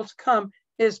you were able to come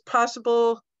is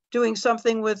possible doing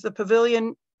something with the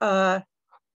pavilion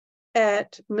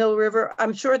at Mill River.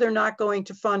 I'm sure they're not going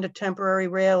to fund a temporary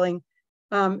railing.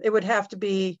 It would have to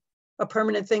be a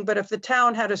permanent thing, but if the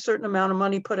town had a certain amount of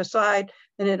money put aside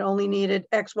and it only needed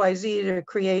XYZ to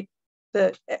create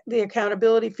the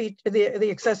accountability feature,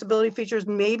 the accessibility features,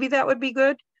 maybe that would be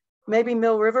good. Maybe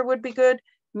Mill River would be good.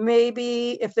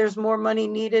 Maybe if there's more money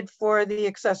needed for the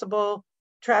accessible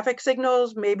traffic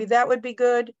signals, maybe that would be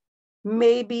good.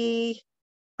 Maybe,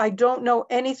 I don't know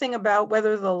anything about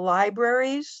whether the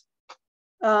libraries,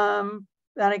 and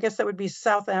I guess that would be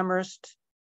South Amherst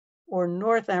or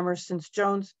North Amherst, since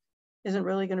Jones isn't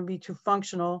really going to be too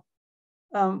functional,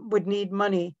 would need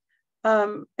money.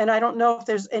 And I don't know if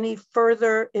there's any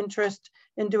further interest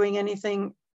in doing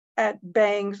anything at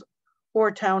Bangs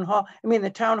or Town Hall. I mean, the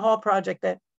Town Hall project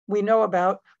that we know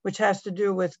about, which has to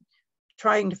do with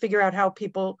trying to figure out how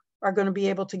people are going to be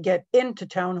able to get into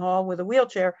Town Hall with a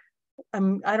wheelchair.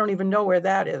 I don't even know where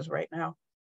that is right now.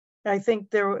 I think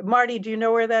there, Marty, do you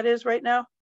know where that is right now?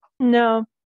 No,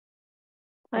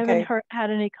 I Okay. haven't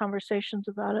had any conversations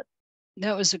about it.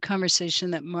 That was a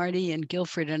conversation that Marty and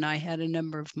Guilford and I had a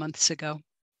number of months ago.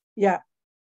 Yeah.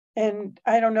 And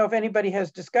I don't know if anybody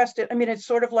has discussed it. I mean, it's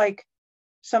sort of like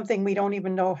something we don't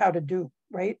even know how to do,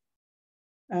 right?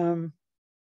 I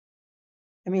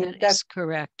mean, that's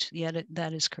correct. Yeah,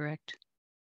 that is correct.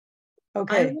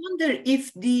 Okay. I wonder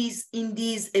if in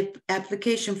these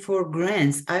application for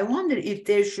grants, I wonder if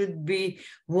there should be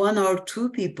 1 or 2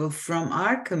 people from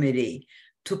our committee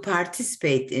to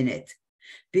participate in it.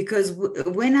 Because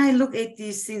when I look at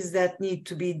these things that need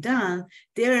to be done,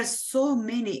 there are so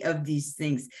many of these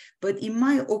things. But in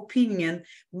my opinion,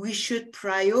 we should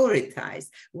prioritize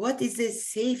what is a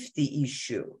safety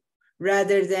issue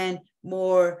rather than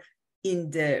more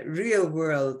in the real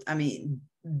world. I mean,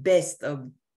 best of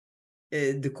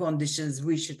the conditions,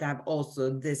 we should have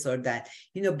also this or that,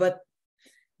 you know, but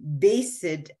base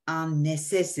it on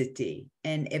necessity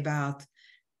and about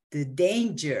the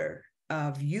danger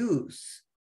of use,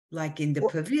 like in the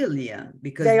pavilion,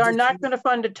 because they are not going to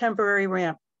fund a temporary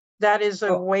ramp. That is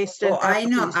a wasted. I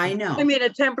know. I mean, a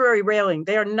temporary railing.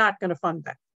 They are not going to fund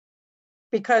that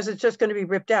because it's just going to be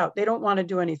ripped out. They don't want to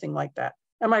do anything like that.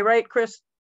 Am I right, Chris?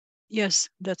 Yes,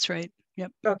 that's right.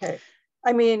 Yep. Okay.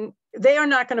 I mean, they are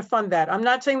not going to fund that. I'm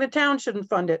not saying the town shouldn't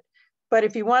fund it, but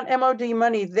if you want MOD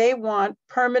money, they want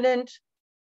permanent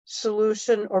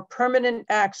solution or permanent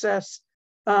access,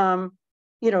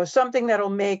 you know, something that'll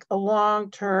make a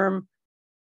long-term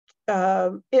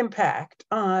impact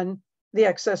on the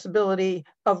accessibility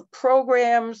of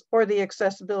programs or the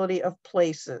accessibility of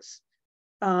places.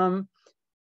 And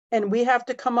we have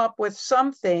to come up with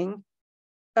something.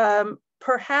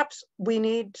 Perhaps we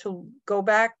need to go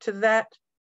back to that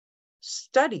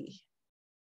study.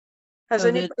 Has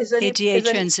ADA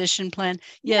transition plan?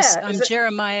 Yes, yeah,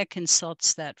 Jeremiah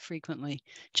consults that frequently.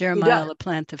 Jeremiah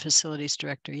LaPlante, the facilities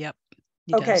director. Yep.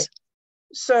 Okay. Does.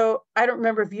 So I don't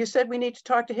remember if you said we need to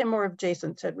talk to him or if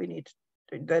Jason said we need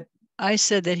to that. I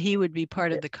said that he would be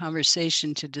part of the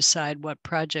conversation to decide what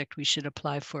project we should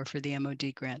apply for the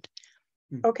MOD grant.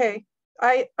 Okay.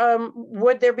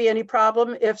 Would there be any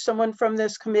problem if someone from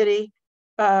this committee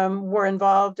were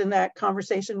involved in that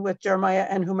conversation with Jeremiah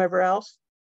and whomever else?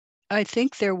 I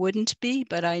think there wouldn't be,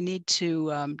 but I need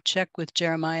to check with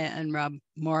Jeremiah and Rob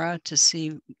Mora to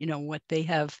see, you know, what they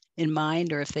have in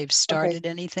mind or if they've started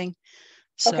anything.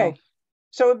 So. Okay,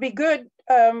 so it'd be good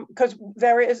because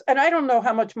there is, and I don't know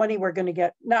how much money we're going to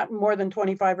get, not more than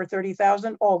 25 or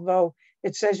 30,000, although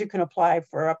it says you can apply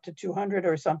for up to 200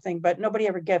 or something, but nobody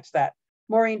ever gets that.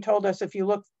 Maureen told us if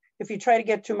you try to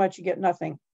get too much, you get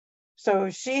nothing. So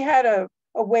she had a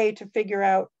way to figure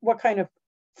out what kind of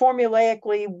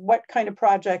formulaically, what kind of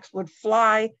projects would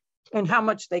fly and how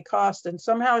much they cost. And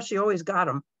somehow she always got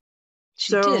them.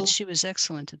 She did. She was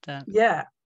excellent at that. Yeah.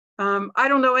 I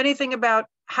don't know anything about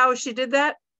how she did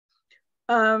that,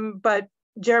 but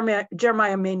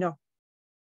Jeremiah may know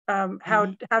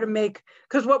how to make,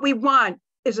 because what we want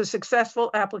is a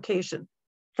successful application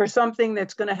for something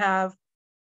that's going to have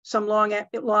some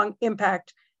long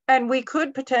impact. And we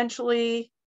could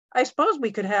potentially, I suppose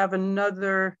we could have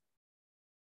another,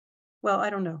 well, I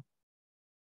don't know.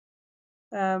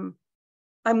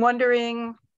 I'm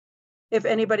wondering if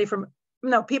anybody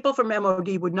people from MOD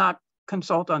would not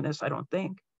consult on this, I don't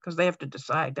think, because they have to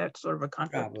decide. That's sort of a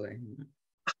conflict. Probably.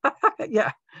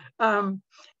 Yeah.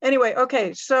 Anyway,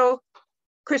 okay. So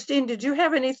Christine, did you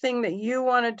have anything that you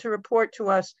wanted to report to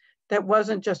us that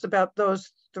wasn't just about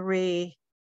those 3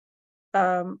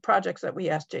 projects that we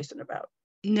asked Jason about?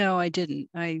 No, I didn't.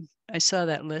 I saw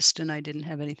that list and I didn't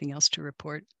have anything else to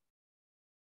report.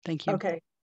 Thank you. Okay.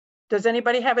 Does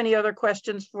anybody have any other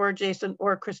questions for Jason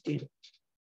or Christine?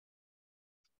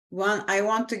 I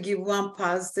want to give one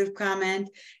positive comment.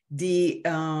 The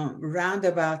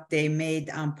roundabout they made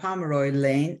on Pomeroy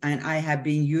Lane, and I have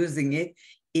been using it.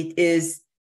 It is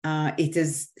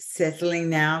settling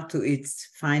now to its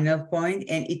final point,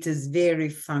 and it is very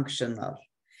functional.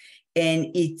 And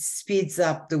it speeds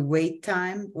up the wait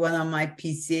time. One of my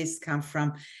PCAs come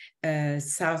from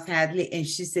South Hadley, and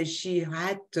she said she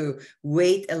had to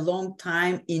wait a long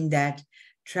time in that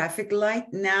traffic light.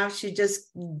 Now she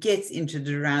just gets into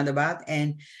the roundabout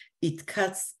and it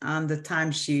cuts on the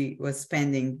time she was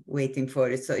spending waiting for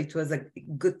it. So it was a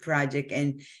good project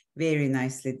and very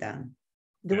nicely done.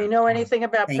 Do we know anything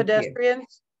about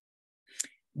pedestrians?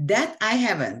 That I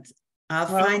haven't. I'll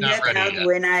find that out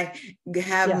when I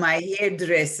have my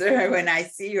hairdresser, when I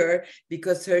see her,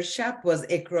 because her shop was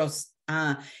across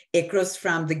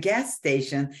from the gas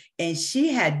station, and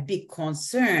she had big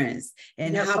concerns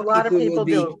and how a lot of people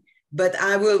do. But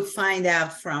I will find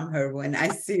out from her when I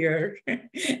see her.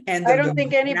 And I don't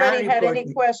think anybody had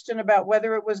any question about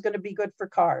whether it was going to be good for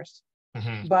cars.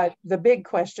 But the big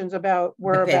questions were about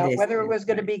whether it was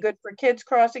going to be good for kids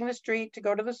crossing the street to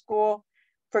go to the school,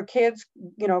 for kids,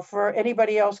 you know, for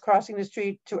anybody else crossing the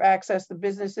street to access the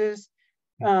businesses.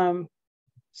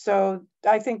 So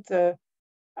I think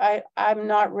I'm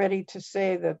not ready to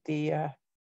say that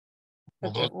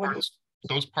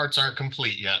those parts aren't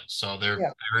complete yet, so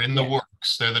they're in the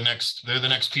works. They're the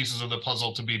next pieces of the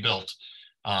puzzle to be built.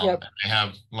 They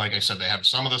have, like I said, they have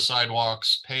some of the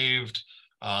sidewalks paved.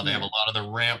 They have a lot of the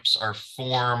ramps are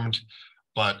formed,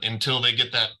 but until they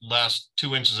get that last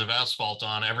 2 inches of asphalt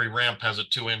on, every ramp has a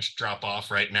 2-inch drop off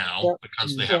right now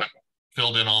because they haven't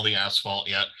filled in all the asphalt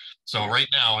yet. So right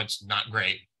now it's not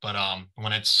great, but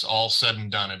when it's all said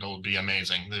and done, it'll be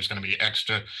amazing. There's going to be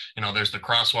extra, you know, there's the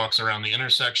crosswalks around the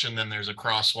intersection. Then there's a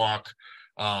crosswalk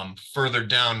further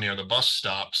down near the bus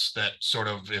stops that sort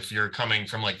of, if you're coming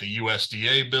from like the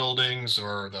USDA buildings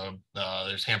or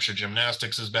there's Hampshire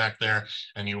Gymnastics is back there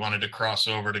and you wanted to cross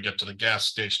over to get to the gas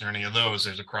station or any of those,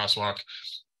 there's a crosswalk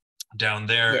down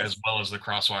there as well as the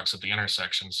crosswalks at the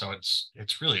intersection. So it's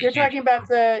really you're talking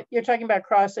about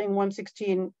crossing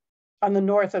 116 on the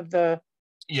north of the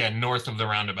north of the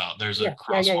roundabout. There's a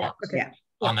crosswalk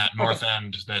on that north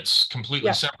end that's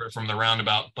completely separate from the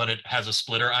roundabout, but it has a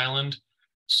splitter island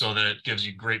so that it gives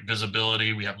you great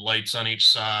visibility. We have lights on each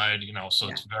side, you know, so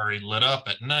it's very lit up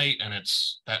at night, and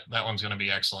it's that one's going to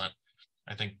be excellent.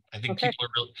 I think people are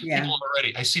really people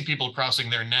already. I see people crossing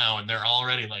there now, and they're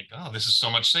already like, "Oh, this is so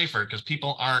much safer," because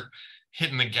people aren't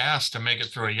hitting the gas to make it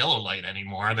through a yellow light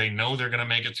anymore. They know they're going to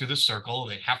make it through the circle.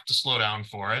 They have to slow down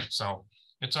for it. So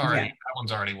it's already that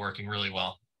one's already working really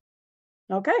well.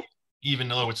 Okay. Even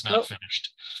though it's not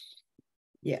finished.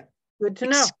 Yeah. Good to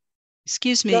know.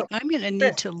 Excuse me, I'm going to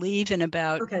need to leave in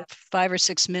about 5 or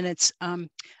 6 minutes.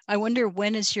 I wonder,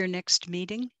 when is your next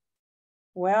meeting?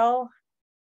 Well,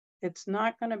 it's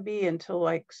not going to be until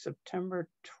like September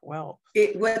 12th.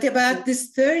 What about this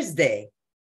Thursday?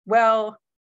 Well,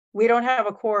 we don't have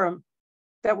a quorum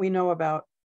that we know about.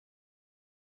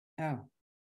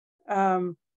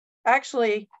 Oh.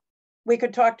 Actually, we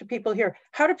could talk to people here.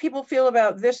 How do people feel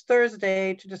about this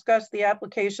Thursday to discuss the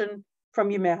application from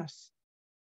UMass?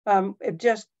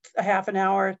 Just a half an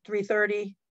hour,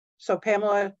 3:30, so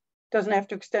Pamela doesn't have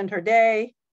to extend her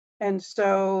day, and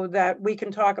so that we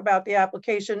can talk about the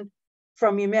application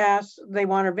from UMass. They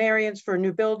want a variance for a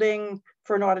new building,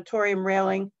 for an auditorium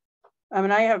railing. I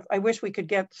mean, I wish we could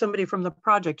get somebody from the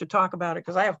project to talk about it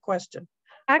because I have a question.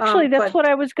 Actually, that's what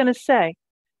I was going to say.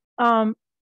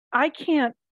 I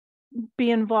can't be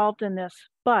involved in this,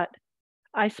 but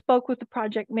I spoke with the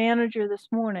project manager this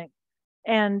morning,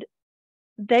 and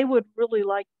they would really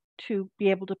like to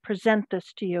be able to present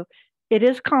this to you. It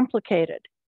is complicated.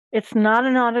 It's not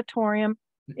an auditorium.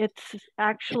 It's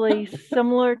actually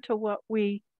similar to what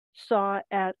we saw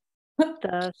at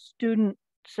the student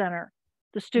center.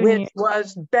 Which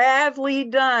was badly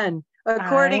done,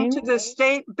 according to the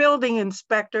state building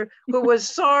inspector, who was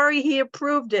sorry he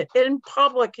approved it. In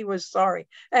public, he was sorry.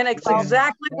 And it's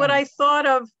exactly what I thought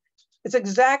of. It's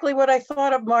exactly what I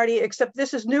thought of, Marty, except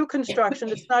this is new construction.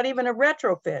 It's not even a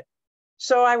retrofit.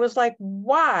 So I was like,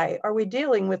 why are we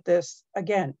dealing with this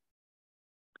again?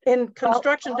 in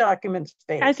construction documents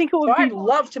phase. I think it would so be I'd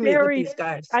love to meet with these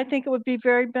guys. I think it would be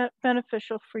very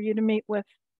beneficial for you to meet with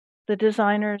the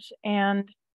designers and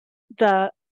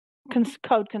the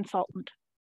code consultant.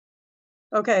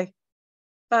 Okay.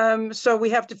 So we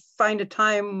have to find a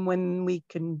time when we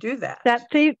can do that. That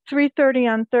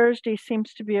 3:30 on Thursday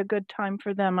seems to be a good time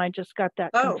for them. I just got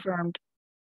that confirmed.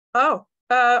 Oh,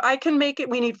 I can make it.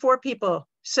 We need 4 people.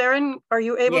 Saren, are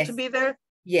you able to be there?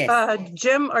 Yes.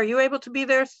 Jim, are you able to be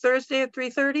there Thursday at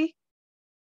 3:30?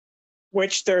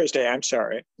 Which Thursday? I'm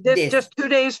sorry. Just 2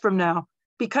 days from now,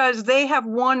 because they have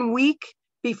 1 week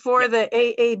before the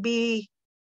AAB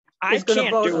is going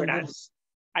to vote on this.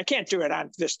 I can't do it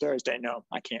on this Thursday. No,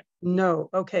 I can't. No.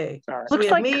 Okay. Sorry. So looks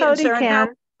like Cody can.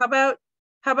 How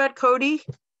about Cody?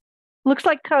 Looks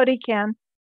like Cody can.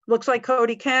 Looks like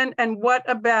Cody can. And what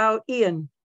about Ian?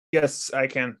 Yes, I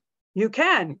can. You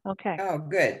can. Okay. Oh,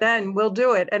 good. Then we'll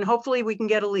do it. And hopefully we can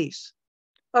get Elise.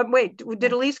 Wait,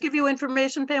 did Elise give you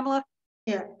information, Pamela?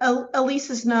 Yeah, Elise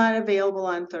is not available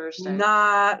on Thursday.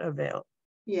 Not available.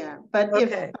 Yeah, but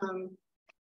okay.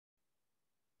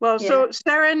 If so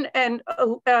Saren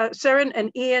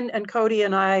and Ian and Cody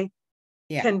and I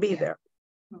can be there.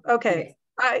 Okay.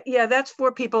 Yeah, that's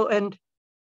 4 people. And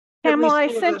Pamela, I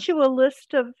sent you a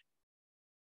list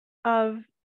of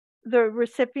the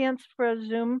recipients for a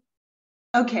Zoom.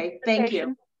 Okay, thank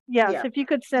you. Yes, if you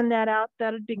could send that out,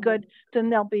 that'd be good. Then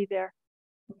they'll be there.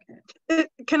 Okay.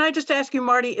 Can I just ask you,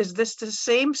 Marty, is this the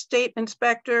same state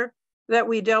inspector that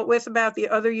we dealt with about the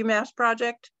other UMass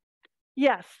project?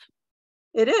 Yes.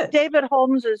 It is. David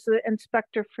Holmes is the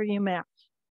inspector for UMass.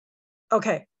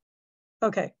 Okay.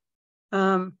 Okay.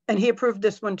 And he approved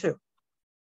this one too.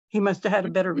 He must have had a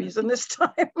better reason this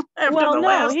time. Well,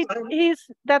 no,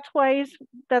 that's why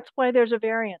there's a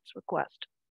variance request.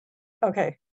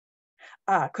 Okay.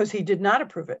 Because he did not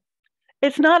approve it.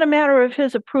 It's not a matter of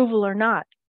his approval or not.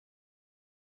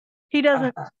 He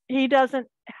doesn't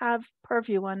have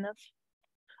purview on this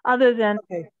other than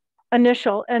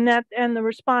initial, and the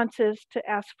response is to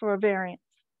ask for a variance.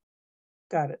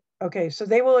 Got it. Okay, so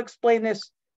they will explain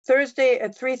this Thursday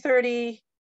at 3:30.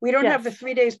 We don't have the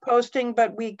 3 days posting,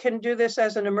 but we can do this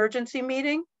as an emergency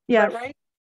meeting. Is that right?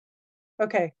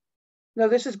 Okay. No,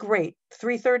 this is great.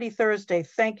 3:30 Thursday.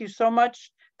 Thank you so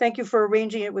much. Thank you for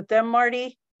arranging it with them,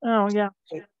 Marty. Oh, yeah.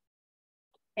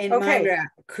 And Myra,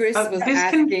 Chris was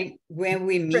asking when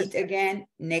we meet again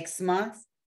next month.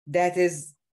 That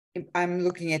is, I'm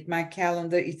looking at my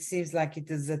calendar. It seems like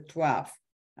it is the 12th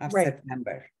of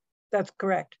September. That's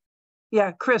correct.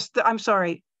 Yeah, Chris, I'm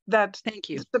sorry. Thank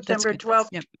you. September 12th.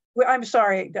 Yep. I'm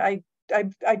sorry. I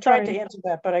tried to answer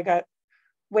that, but I got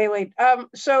way late.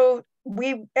 So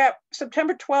we at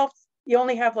September 12th, you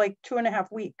only have like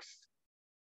 2.5 weeks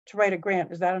to write a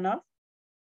grant. Is that enough?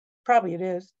 Probably it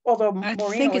is. Although I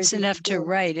think it's enough to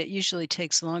write. It usually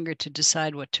takes longer to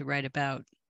decide what to write about.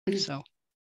 So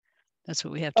that's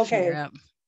what we have to figure out.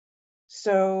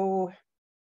 So,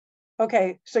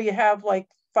 so you have like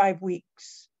 5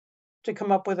 weeks to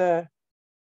come up with a,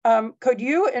 could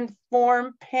you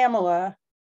inform Pamela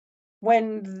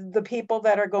when the people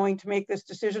that are going to make this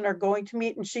decision are going to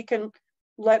meet, and she can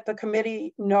let the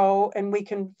committee know, and we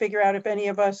can figure out if any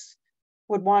of us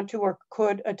would want to or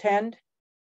could attend?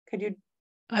 Could you?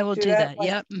 I will do that.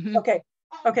 Yep. Mm-hmm.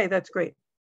 Okay, that's great.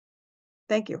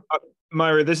 Thank you.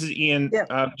 Myra, this is Ian.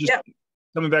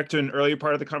 Coming back to an earlier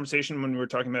part of the conversation when we were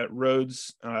talking about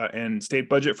roads and state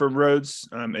budget for roads,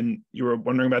 and you were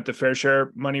wondering about the fair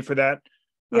share money for that.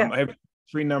 I have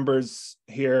 3 numbers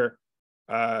here.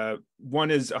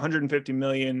 One is 150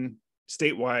 million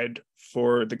statewide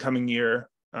for the coming year.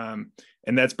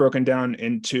 And that's broken down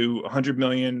into 100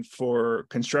 million for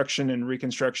construction and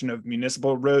reconstruction of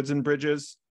municipal roads and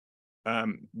bridges,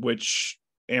 which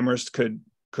Amherst could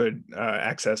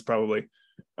access probably.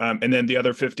 And then the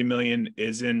other 50 million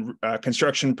is in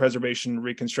construction, preservation,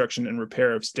 reconstruction, and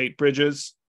repair of state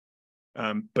bridges.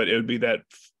 But it would be that,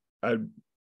 I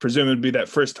presume it would be that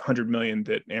first 100 million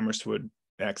that Amherst would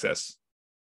access.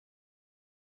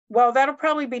 Well, that'll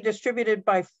probably be distributed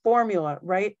by formula,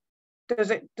 right? Does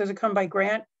it come by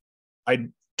grant? I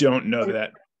don't know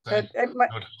that.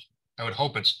 I would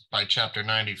hope it's by Chapter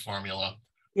 90 formula.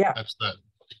 Yeah. That's the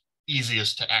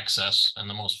easiest to access and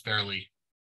the most fairly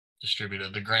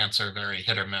distributed. The grants are very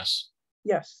hit or miss.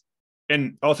 Yes.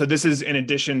 And also this is in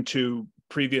addition to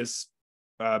previous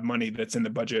money that's in the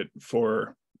budget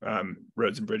for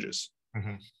roads and bridges.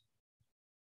 Mm-hmm.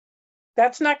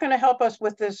 That's not going to help us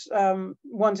with this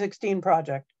 116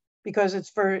 project because it's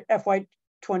for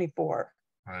FY24.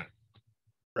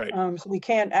 Right. So we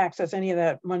can't access any of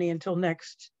that money until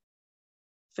next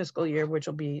fiscal year, which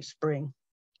will be spring.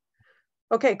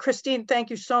 Okay, Christine, thank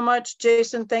you so much.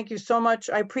 Jason, thank you so much.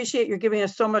 I appreciate you giving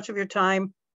us so much of your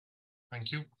time.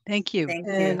 Thank you. Thank you. Thank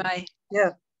And, you. Bye. Yeah,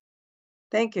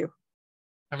 thank you.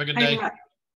 Have a good day.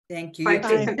 Thank you. Bye, You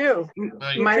too. Jason.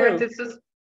 Bye. Myra, too. this is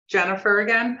Jennifer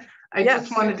again. I Yes.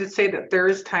 just wanted to say that there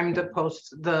is time to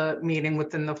post the meeting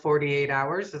within the 48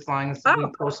 hours, as long as we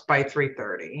post by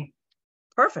 3:30.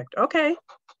 Perfect. Okay,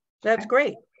 that's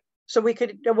great. So we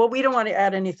could, well, we don't want to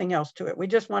add anything else to it. We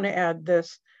just want to add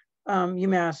this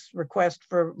UMass request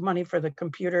for money for the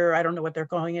computer. I don't know what they're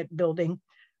calling it, building.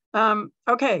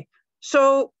 Okay,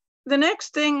 so the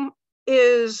next thing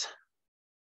is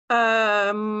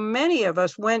many of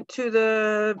us went to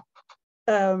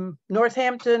the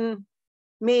Northampton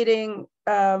meeting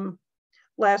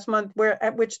last month,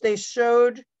 at which they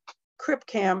showed Crip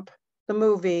Camp, the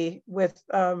movie with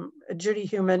Judy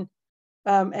Heumann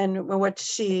and what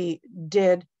she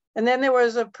did. And then there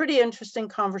was a pretty interesting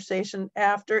conversation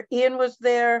after. Ian was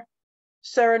there,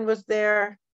 Saren was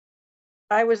there,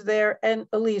 I was there, and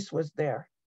Elise was there.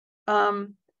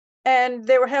 And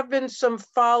there have been some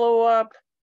follow-up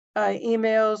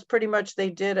emails. Pretty much they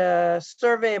did a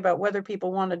survey about whether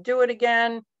people want to do it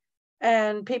again.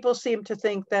 And people seem to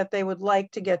think that they would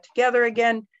like to get together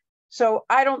again. So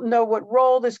I don't know what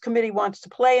role this committee wants to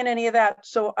play in any of that.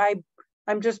 So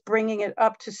I'm just bringing it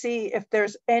up to see if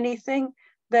there's anything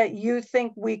that you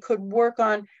think we could work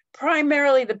on.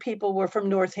 Primarily the people were from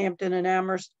Northampton and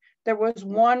Amherst. There was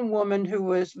one woman who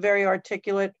was very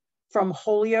articulate from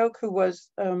Holyoke who was,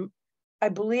 I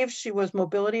believe she was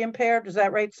mobility impaired. Is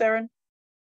that right, Saren?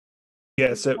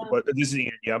 Yes, this is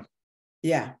Ian, yeah.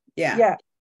 Yeah, yeah. Yeah,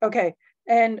 okay.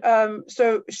 And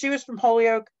so she was from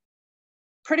Holyoke.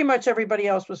 Pretty much everybody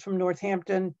else was from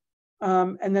Northampton.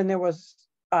 And then there was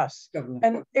us.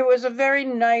 And it was a very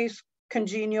nice,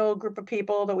 congenial group of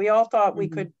people that we all thought we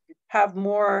could have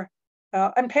more.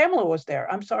 And Pamela was there,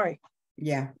 I'm sorry.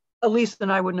 Yeah. Elise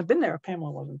and I wouldn't have been there if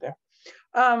Pamela wasn't there.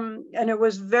 And it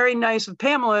was very nice of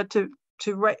Pamela to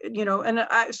write, you know, and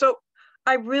so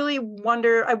I really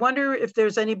wonder if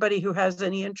there's anybody who has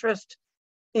any interest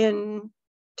in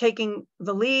taking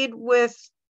the lead with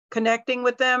connecting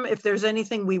with them, if there's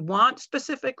anything we want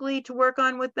specifically to work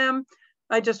on with them.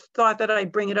 I just thought that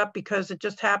I'd bring it up because it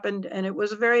just happened and it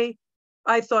was a very,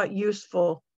 I thought,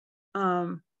 useful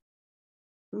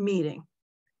meeting.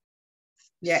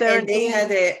 Yeah, Sarah, and they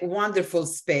had a wonderful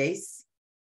space,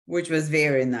 which was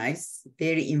very nice,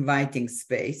 very inviting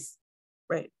space.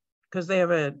 Right, because they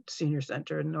have a senior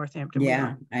center in Northampton.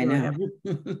 Yeah, I know.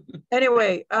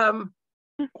 Anyway,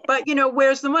 but you know,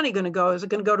 where's the money going to go? Is it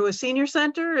going to go to a senior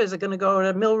center? Is it going to go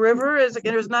to Mill River?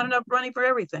 There's not enough money for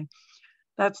everything.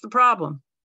 That's the problem.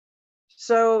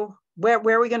 So where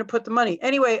are we going to put the money?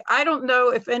 Anyway, I don't know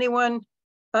if anyone,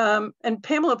 and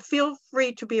Pamela, feel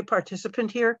free to be a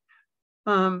participant here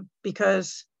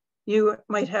because you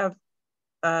might have,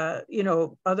 you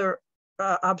know, other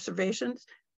observations.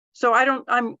 So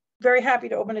I'm very happy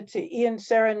to open it to Ian,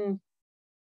 Saren,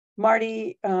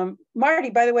 Marty. Marty,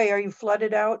 by the way, are you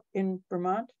flooded out in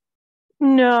Vermont?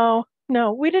 No,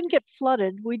 we didn't get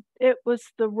flooded. It was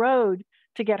the road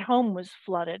to get home was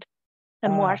flooded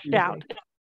and washed out.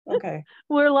 Okay.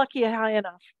 We're lucky high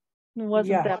enough. It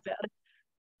wasn't that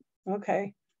bad.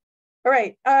 Okay. All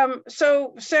right.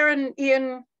 So Saren,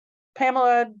 Ian,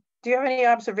 Pamela, do you have any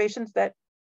observations that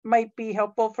might be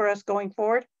helpful for us going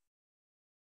forward?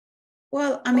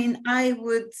 Well, I mean, I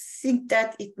would think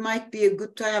that it might be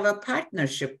good to have a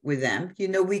partnership with them. You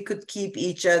know, we could keep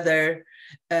each other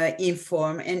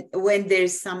informed. And when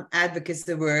there's some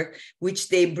advocacy work, which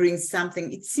they bring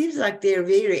something, it seems like they're a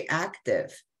very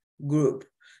active group.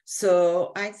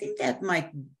 So I think that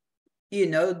might, you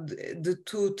know, the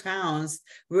two towns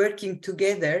working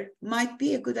together might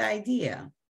be a good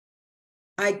idea.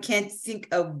 I can't think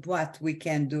of what we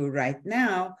can do right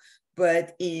now,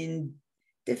 but in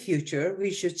the future, we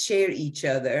should share each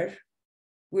other.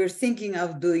 We're thinking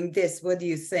of doing this. What do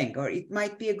you think? Or it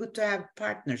might be good to have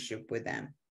partnership with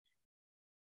them.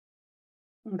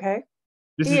 Okay.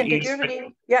 Ian, did you have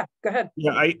any? Yeah, go ahead.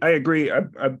 Yeah, I agree. A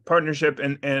partnership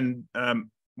and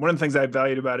one of the things I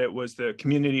valued about it was the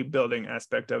community building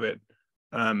aspect of it.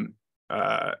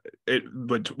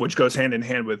 Which goes hand in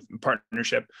hand with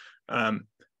partnership,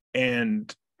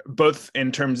 and both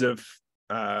in terms of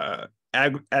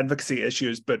advocacy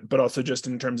issues, but also just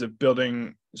in terms of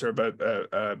building sort of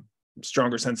a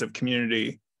stronger sense of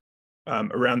community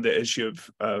around the issue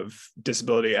of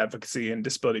disability advocacy and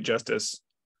disability justice.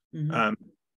 Mm-hmm.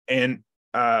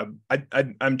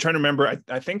 I'm trying to remember.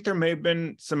 I think there may have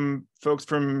been some folks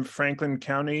from Franklin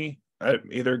County,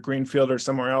 either Greenfield or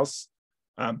somewhere else.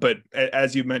 But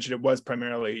as you mentioned, it was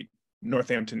primarily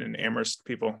Northampton and Amherst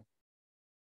people.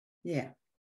 Yeah.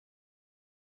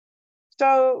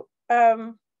 So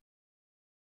does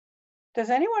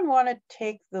anyone want to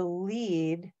take the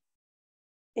lead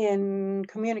in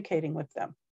communicating with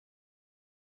them?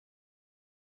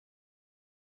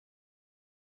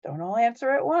 Don't all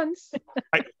answer at once.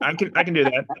 I can do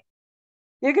that.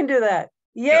 You can do that.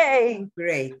 Yay. Yep.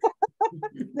 Great.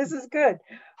 This is good.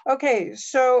 Okay,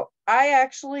 so I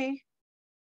actually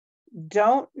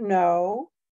don't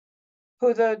know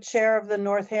who the chair of the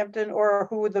Northampton or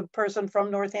who the person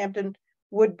from Northampton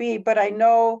would be, but I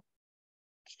know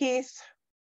Keith,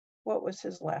 what was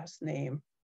his last name?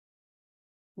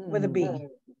 With a B.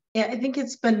 Yeah, I think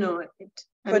it's Benoit.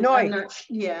 Benoit.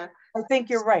 Yeah. I think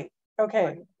you're right.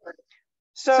 Okay.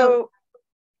 So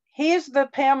he's the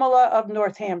Pamela of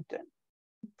Northampton,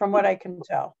 from what I can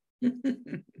tell.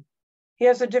 He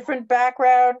has a different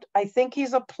background. I think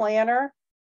he's a planner.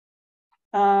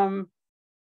 But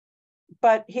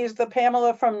he's the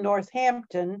Pamela from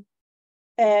Northampton.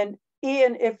 And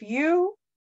Ian, if you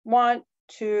want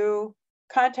to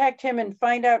contact him and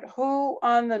find out who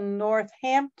on the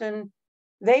Northampton,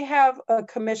 they have a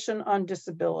commission on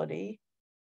disability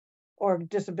or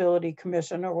disability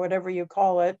commission or whatever you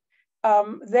call it.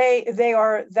 They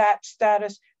are that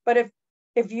status. But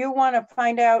if you want to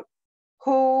find out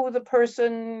who the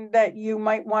person that you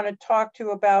might want to talk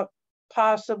to about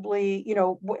possibly, you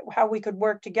know, how we could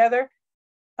work together,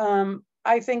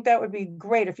 I think that would be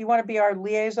great. If you want to be our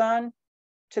liaison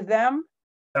to them.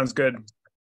 Sounds good.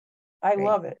 I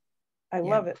love it. I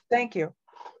love it. Thank you.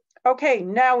 Okay,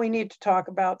 now we need to talk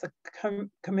about the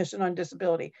Commission on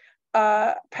Disability.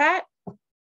 Pat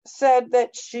said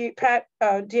that Pat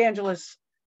DeAngelis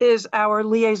is our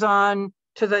liaison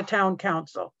to the town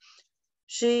council.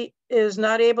 She is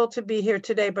not able to be here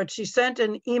today, but she sent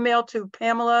an email to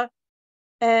Pamela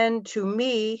and to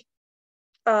me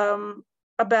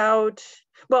about,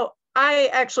 well, I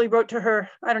actually wrote to her.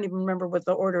 I don't even remember what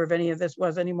the order of any of this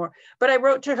was anymore, but I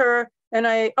wrote to her and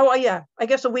I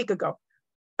guess a week ago,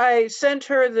 I sent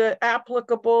her the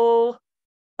applicable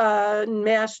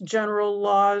Mass General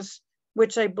laws,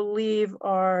 which I believe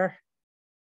are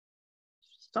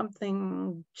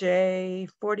something J,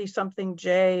 40 something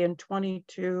J and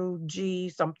 22 G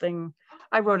something.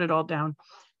 I wrote it all down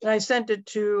and I sent it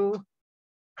to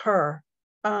her.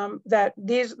 There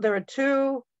are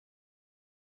two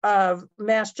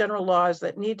Mass General laws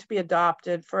that need to be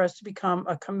adopted for us to become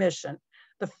a commission.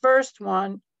 The first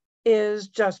one is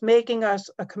just making us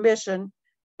a commission,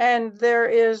 and there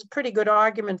is pretty good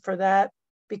argument for that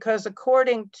because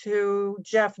according to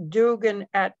Jeff Dugan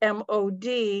at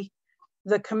MOD,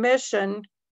 the commission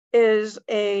is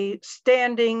a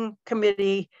standing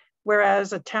committee,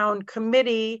 whereas a town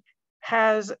committee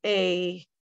has a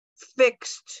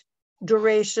fixed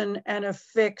duration and a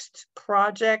fixed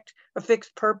project, a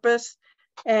fixed purpose.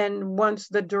 And once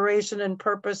the duration and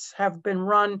purpose have been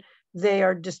run, they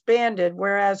are disbanded,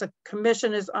 whereas a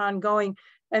commission is ongoing.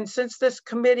 And since this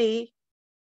committee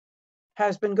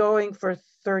has been going for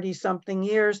 30 something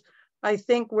years, I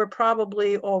think we're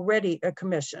probably already a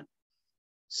commission.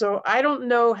 So I don't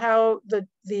know how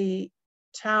the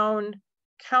town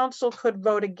council could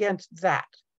vote against that.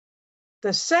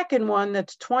 The second one,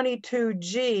 that's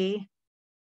 22G,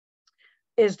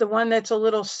 is the one that's a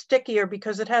little stickier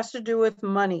because it has to do with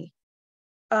money.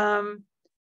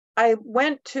 I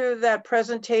went to that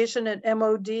presentation at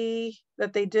MOD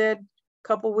that they did a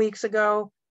couple weeks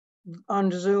ago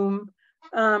on Zoom,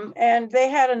 and they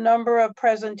had a number of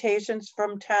presentations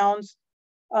from towns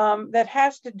that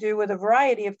has to do with a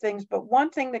variety of things. But one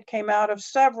thing that came out of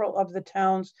several of the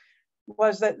towns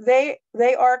was that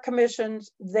they are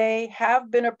commissions. They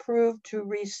have been approved to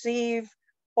receive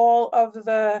all of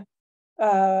the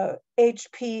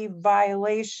HP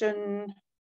violation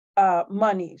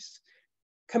monies.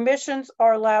 Commissions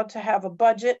are allowed to have a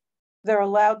budget. They're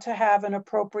allowed to have an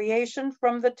appropriation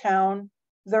from the town.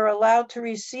 They're allowed to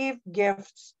receive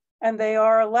gifts, and they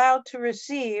are allowed to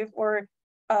receive, or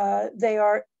they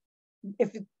are,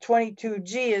 if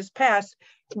 22G is passed,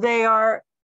 they are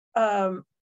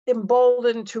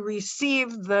emboldened to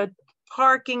receive the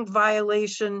parking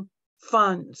violation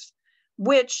funds,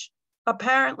 which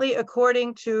apparently,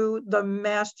 according to the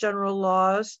Mass General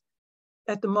laws,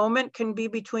 at the moment can be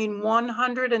between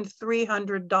 $100 and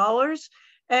 $300,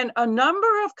 and a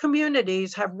number of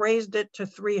communities have raised it to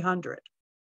 $300,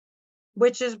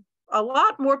 which is a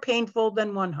lot more painful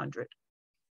than $100.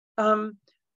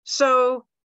 So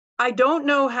I don't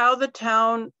know how the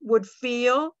town would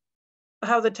feel,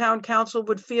 how the town council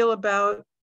would feel about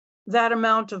that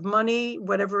amount of money,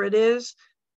 whatever it is.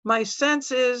 My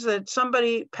sense is that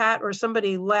somebody, Pat or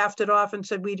somebody, laughed it off and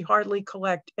said we'd hardly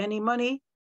collect any money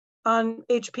on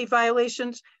HP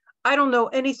violations. I don't know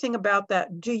anything about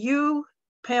that. Do you,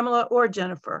 Pamela or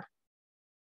Jennifer?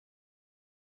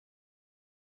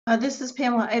 This is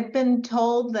Pamela. I've been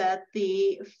told that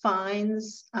the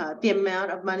fines, the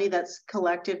amount of money that's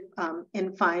collected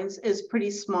in fines is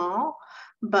pretty small,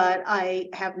 but I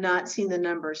have not seen the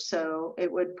numbers. So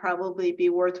it would probably be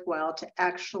worthwhile to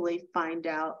actually find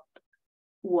out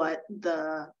what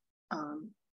the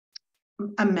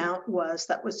amount was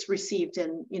that was received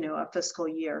in, a fiscal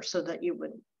year, so that you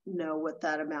would know what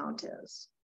that amount is.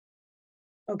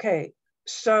 Okay,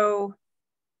 so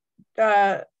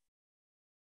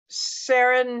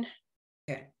Saren,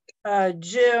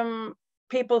 Jim,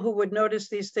 people who would notice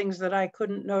these things that I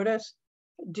couldn't notice.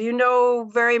 Do you know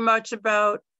very much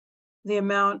about the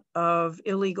amount of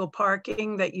illegal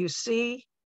parking that you see?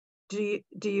 Do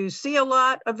you see a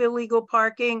lot of illegal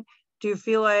parking? Do you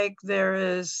feel like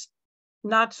there is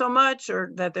not so much,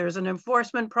 or that there's an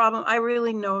enforcement problem? I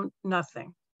really know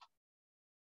nothing.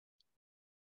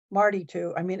 Marty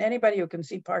too. I mean, anybody who can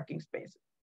see parking spaces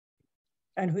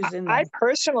and who's in them. I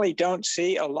personally don't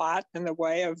see a lot in the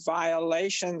way of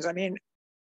violations. I mean,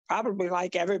 probably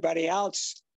like everybody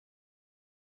else,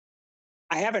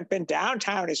 I haven't been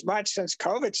downtown as much since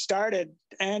COVID started.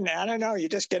 And I don't know, you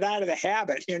just get out of the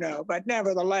habit, but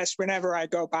nevertheless, whenever I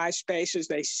go by spaces,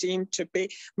 they seem to be,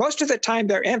 most of the time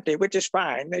they're empty, which is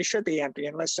fine. They should be empty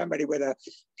unless somebody with a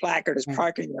placard is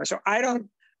parking there. So I don't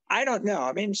know.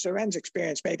 I mean, Saren's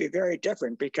experience may be very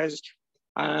different because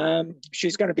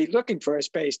she's going to be looking for a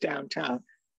space downtown.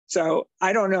 So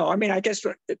I don't know. I mean, I guess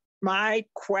my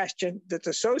question that's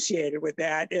associated with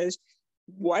that is,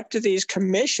 what do these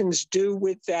commissions do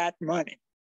with that money?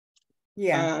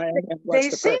 Yeah, they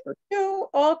seem to do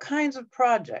all kinds of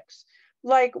projects.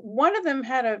 Like one of them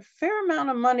had a fair amount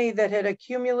of money that had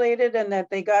accumulated and that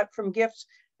they got from gifts,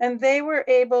 and they were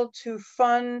able to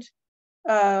fund,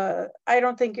 I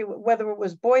don't think whether it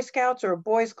was Boy Scouts or a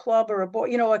boys club or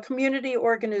a community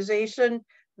organization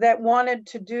that wanted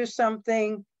to do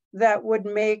something that would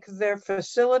make their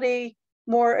facility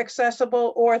more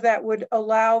accessible, or that would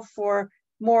allow for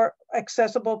more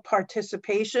accessible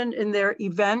participation in their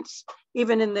events,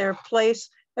 even in their place.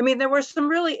 I mean, there were some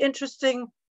really interesting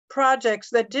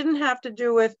projects that didn't have to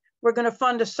do with, we're going to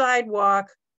fund a sidewalk,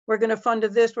 we're going to fund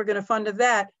this, we're going to fund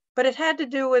that, but it had to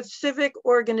do with civic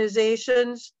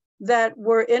organizations that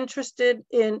were interested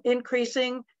in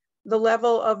increasing the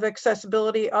level of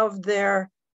accessibility of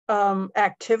their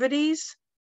activities,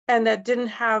 and that didn't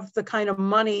have the kind of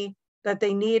money that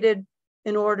they needed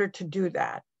in order to do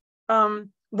that.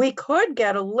 We could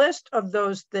get a list of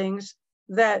those things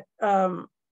that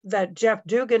that Jeff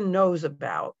Dugan knows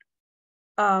about.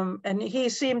 And he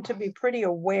seemed to be pretty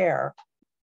aware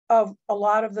of a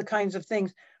lot of the kinds of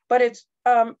things, but it's,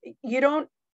 you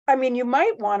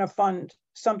might want to fund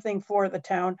something for the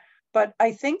town, but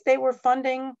I think they were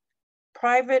funding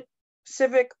private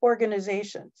civic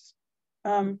organizations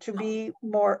to be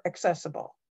more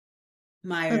accessible.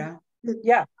 Myra.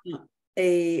 Yeah.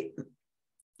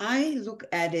 I look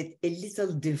at it a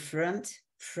little different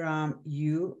from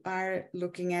you are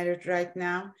looking at it right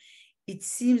now. It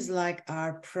seems like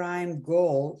our prime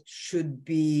goal should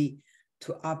be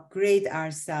to upgrade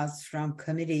ourselves from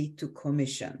committee to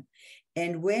commission.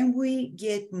 And when we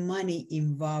get money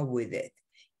involved with it,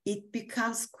 it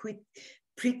becomes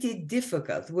pretty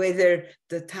difficult whether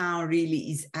the town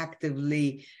really is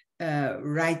actively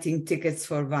writing tickets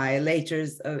for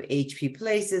violators of HP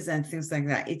places and things like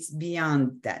that. It's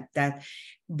beyond that.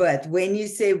 But when you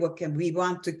say, we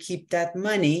want to keep that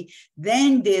money,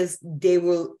 then they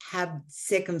will have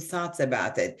second thoughts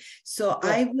about it. So yeah.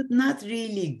 I would not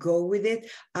really go with it.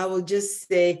 I will just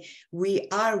say we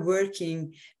are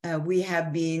working, we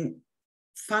have been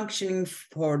functioning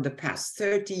for the past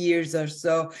 30 years or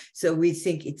so. So we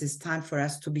think it is time for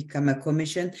us to become a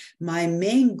commission. My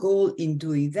main goal in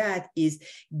doing that is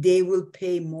they will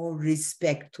pay more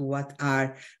respect to what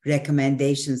our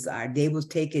recommendations are. They will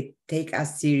take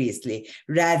us seriously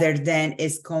rather than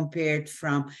as compared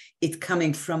from it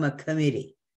coming from a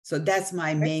committee. So that's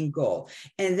my main goal.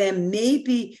 And then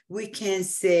maybe we can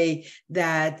say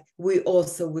that we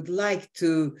also would like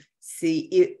to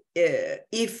see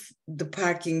if the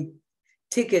parking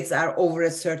tickets are over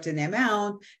a certain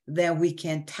amount, then we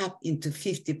can tap into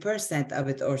 50% of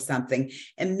it or something.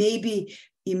 And maybe,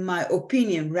 in my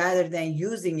opinion, rather than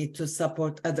using it to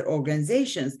support other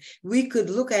organizations, we could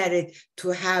look at it to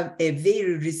have a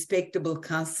very respectable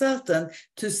consultant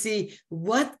to see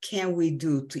what can we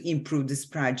do to improve this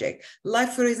project.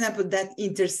 Like, for example, that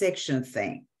intersection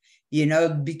thing. you know,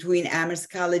 between Amherst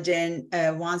College and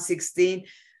 116.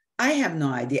 I have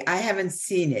no idea. I haven't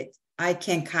seen it. I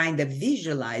can kind of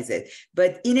visualize it.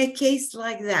 But in a case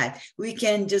like that, we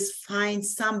can just find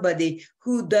somebody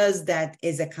who does that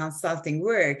as a consulting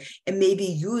work and maybe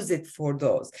use it for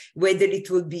those, whether it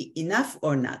will be enough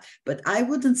or not. But I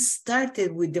wouldn't start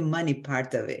it with the money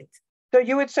part of it. So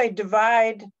you would say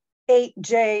divide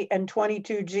 8J and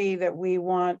 22G that we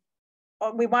want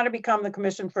to become the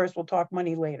commission first. We'll talk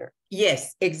money later.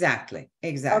 Yes, exactly.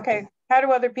 Exactly. Okay. How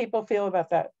do other people feel about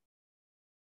that?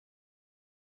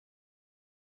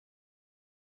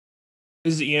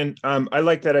 This is Ian. I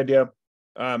like that idea.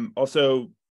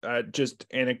 Also, just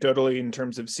anecdotally, in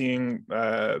terms of seeing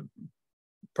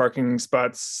parking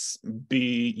spots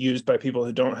be used by people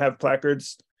who don't have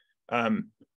placards,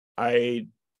 I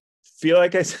feel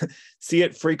like I see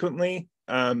it frequently.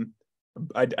 I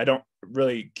don't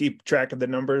really keep track of the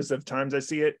numbers of times I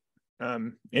see it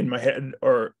in my head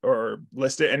or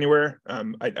list it anywhere.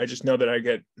 I just know that I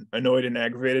get annoyed and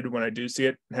aggravated when I do see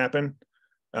it happen.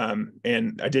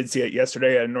 And I did see it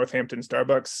yesterday at a Northampton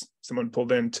Starbucks. Someone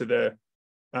pulled into the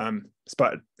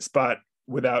spot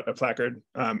without a placard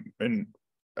and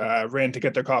ran to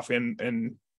get their coffee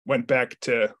and went back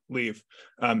to leave.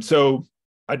 So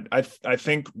I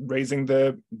think raising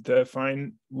the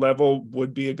fine level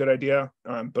would be a good idea,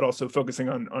 but also focusing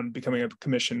on becoming a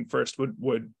commission first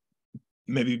would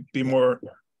maybe be more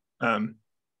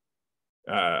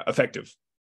effective.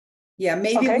 Yeah,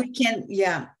 maybe we can.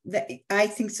 Yeah, I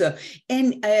think so.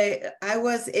 And I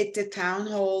was at the town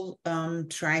hall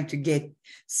trying to get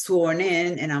sworn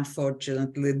in, and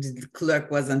unfortunately the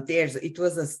clerk wasn't there. So it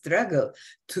was a struggle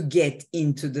to get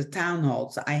into the town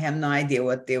hall. So I have no idea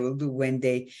what they will do when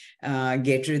they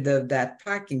get rid of that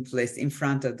parking place in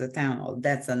front of the town hall.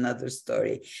 That's another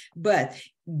story. But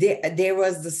there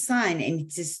was the sign, and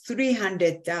it is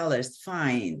 $300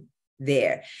 fine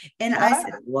there. And I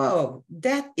said, whoa,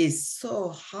 that is so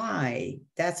high.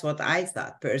 That's what I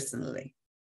thought personally.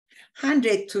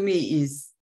 100 to me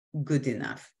is good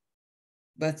enough.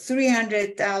 But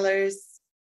 $300.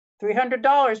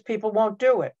 $300, people won't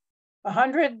do it.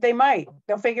 100, they might.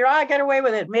 They'll figure, I get away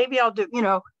with it. Maybe I'll do,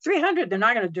 300, they're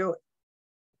not going to do it.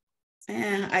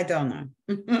 I don't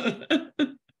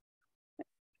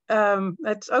know.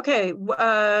 That's okay.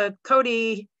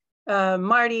 Cody,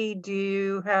 Marty, do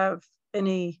you have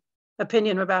any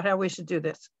opinion about how we should do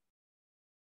this?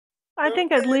 I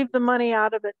think I'd leave the money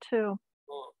out of it too.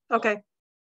 Okay.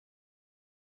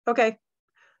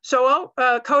 So,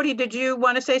 Cody, did you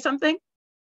want to say something?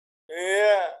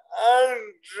 Yeah,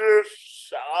 I'm just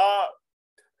shocked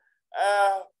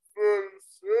after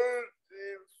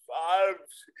 35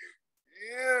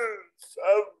 years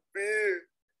of being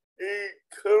a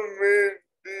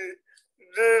committee.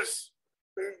 This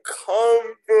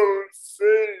conversation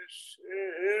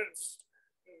is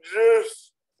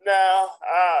just now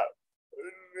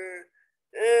happening.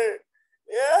 And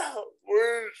yeah, we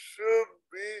should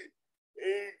be a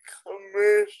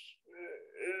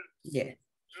commission. Yeah.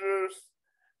 Just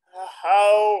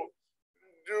how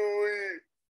do we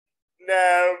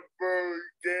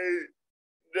navigate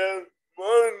the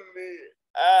money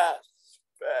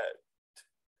aspect?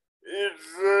 Is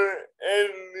there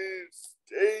any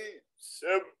state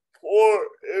support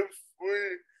if we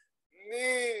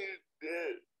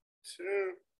needed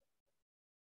to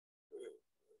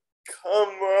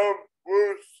come up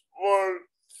with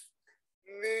what's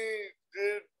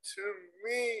needed to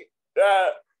meet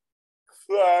that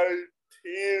criteria?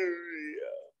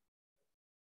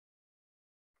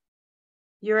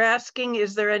 You're asking,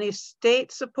 is there any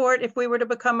state support if we were to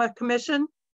become a commission?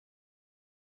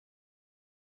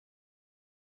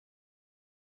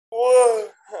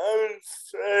 What I'm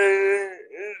saying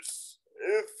is,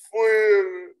 if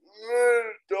we're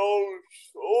little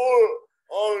short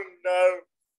on the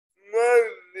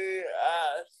money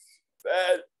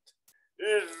aspect,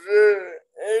 is there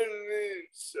any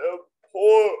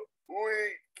support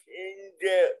we can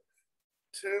get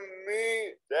to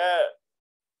meet that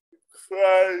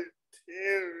criteria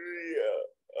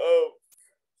of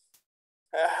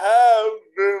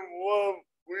having what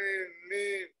we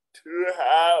need to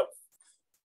have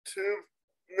to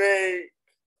make?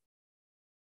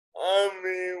 I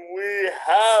mean, we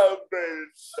have a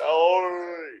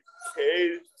salary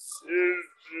case,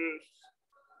 it's just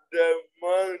the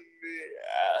money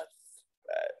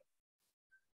aspect.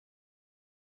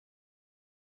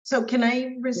 So can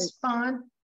I respond?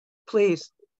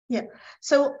 Please. Yeah.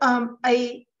 So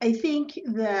I think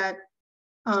that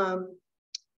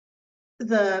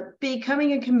the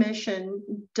becoming a commission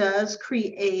does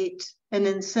create an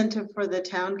incentive for the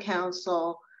town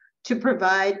council to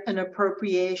provide an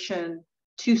appropriation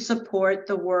to support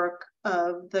the work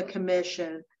of the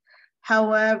commission.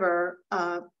 However,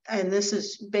 and this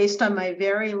is based on my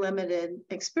very limited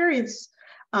experience,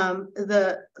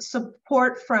 the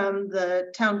support from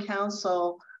the town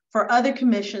council for other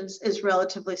commissions is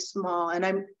relatively small.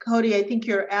 And Cody, I think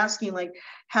you're asking, like,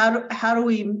 how do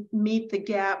we meet the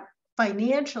gap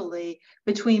financially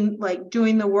between like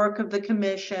doing the work of the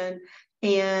commission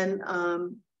and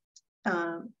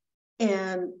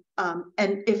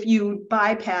if you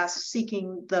bypass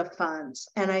seeking the funds.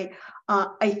 And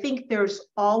I think there's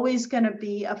always going to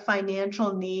be a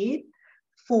financial need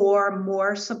for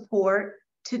more support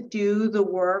to do the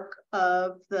work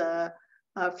of the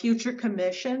future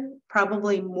commission,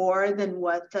 probably more than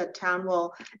what the town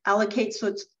will allocate. So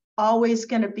it's always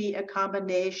going to be a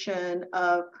combination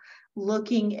of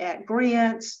looking at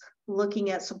grants,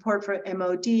 looking at support for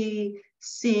MOD,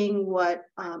 seeing what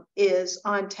is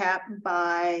on tap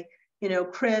by,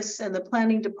 Chris and the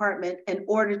planning department in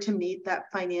order to meet that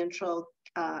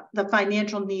the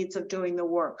financial needs of doing the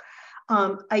work.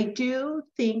 I do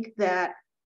think that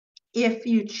if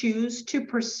you choose to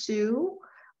pursue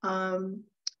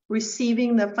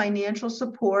receiving the financial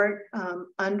support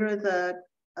under the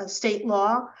state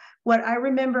law, what I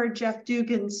remember Jeff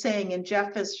Dugan saying, and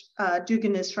Jeff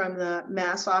Dugan is from the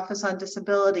Mass Office on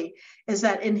Disability, is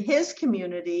that in his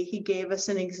community, he gave us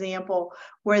an example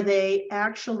where they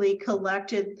actually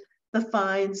collected the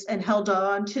fines and held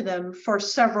on to them for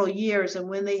several years. And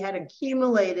when they had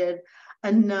accumulated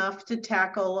enough to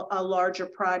tackle a larger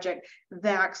project,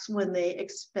 that's when they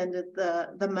expended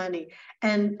the money.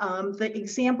 And the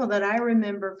example that I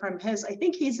remember from his, I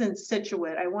think he's in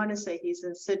Scituate. I want to say he's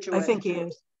in Scituate. I think he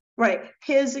is. Right.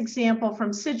 His example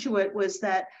from Scituate was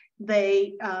that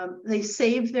they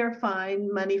saved their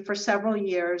fine money for several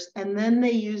years, and then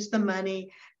they used the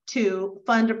money to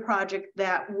fund a project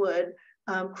that would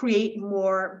create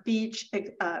more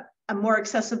more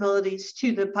accessibilities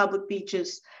to the public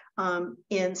beaches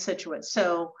in Scituate.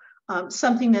 So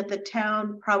something that the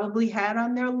town probably had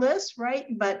on their list, right?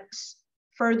 But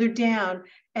further down,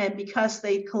 and because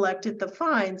they collected the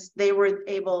fines, they were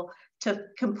able to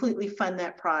completely fund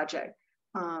that project.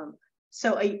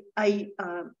 So I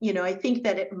think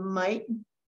that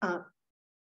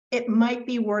it might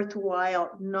be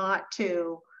worthwhile not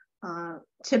to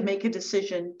make a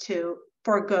decision to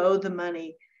forego the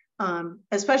money,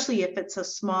 especially if it's a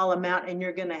small amount and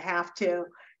you're going to have to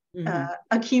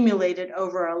accumulate it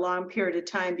over a long period of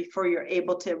time before you're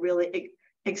able to really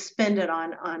expend it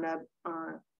on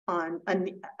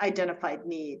an identified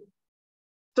need.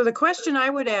 So the question I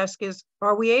would ask is,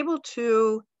 are we able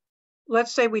to,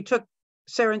 let's say we took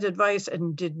Sharon's advice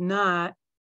and did not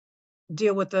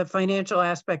deal with the financial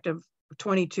aspect of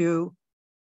 22G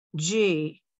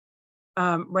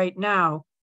right now,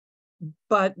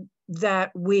 but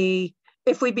that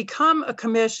if we become a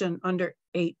commission under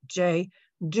 8J,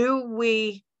 do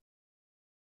we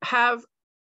have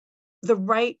the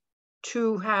right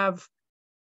to have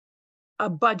a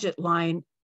budget line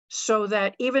so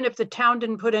that even if the town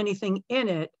didn't put anything in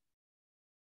it,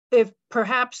 if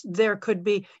perhaps there could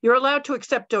be, you're allowed to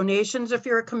accept donations if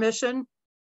you're a commission.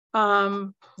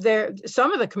 Some of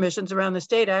the commissions around the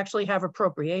state actually have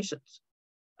appropriations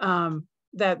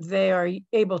that they are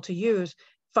able to use,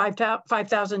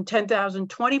 5,000, 10,000,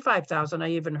 25,000. I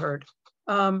even heard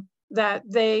that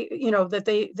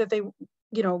they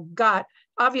got.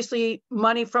 Obviously,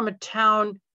 money from a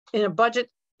town in a budget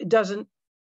doesn't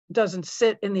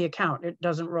sit in the account. It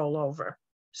doesn't roll over.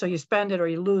 So you spend it or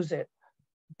you lose it.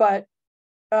 But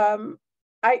I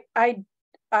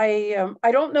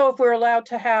don't know if we're allowed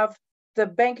to have the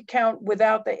bank account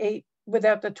without the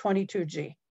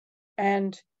 22G.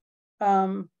 And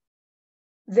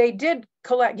they did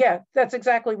collect. Yeah, that's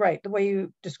exactly right. The way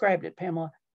you described it,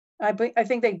 Pamela. I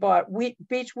think they bought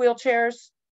beach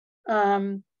wheelchairs,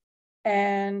 and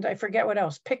I forget what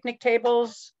else. Picnic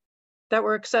tables that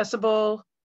were accessible.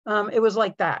 It was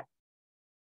like that.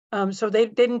 So they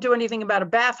didn't do anything about a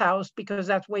bathhouse because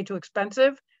that's way too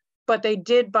expensive, but they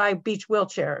did buy beach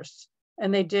wheelchairs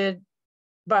and they did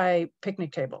buy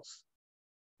picnic tables.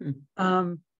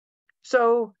 I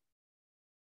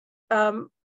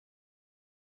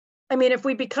mean, if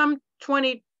we become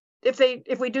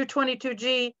if we do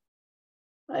 22G,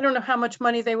 I don't know how much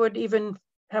money they would even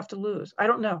have to lose. I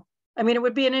don't know. I mean, it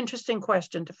would be an interesting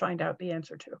question to find out the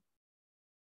answer to.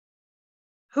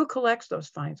 Who collects those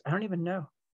fines? I don't even know.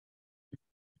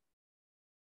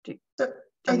 I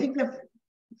think the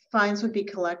fines would be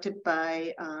collected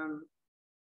by,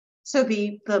 so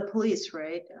be the police,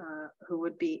 right? Who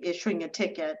would be issuing a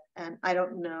ticket. And I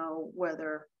don't know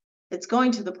whether it's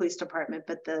going to the police department,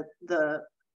 but the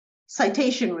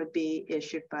citation would be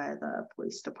issued by the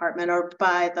police department or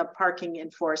by the parking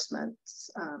enforcement,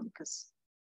 because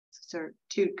these are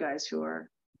two guys who are.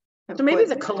 So maybe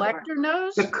the collector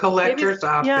knows? The collector's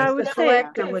office. Yeah, I would The say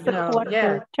collector it's would the know, collector,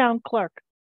 yeah. town clerk.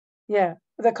 Yeah,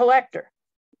 the collector.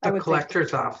 The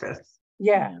collector's office.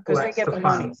 Yeah, because they get the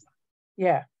money.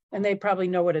 Yeah, and they probably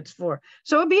know what it's for.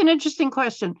 So it'd be an interesting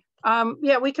question.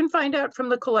 Yeah, we can find out from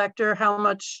the collector how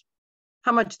much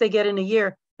they get in a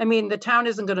year. I mean, the town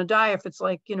isn't going to die if it's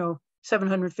like, you know,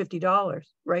 $750,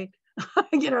 right?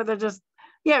 You know, they're just,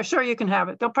 yeah, sure, you can have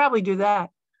it. They'll probably do that.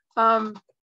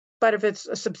 But if it's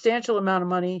a substantial amount of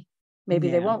money, maybe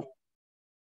they won't.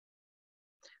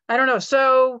 I don't know.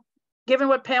 So given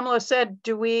what Pamela said,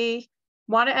 do we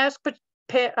want to ask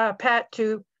Pat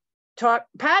to talk?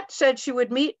 Pat said she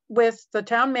would meet with the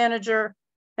town manager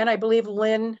and I believe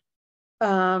Lynn,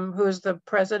 who is the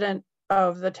president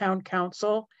of the town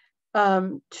council,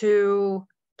 to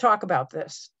talk about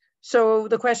this. So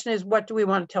the question is, what do we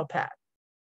want to tell Pat?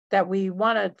 That we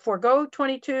want to forego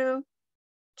 22G,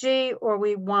 or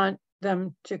we want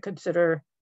them to consider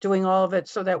doing all of it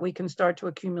so that we can start to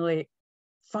accumulate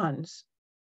funds?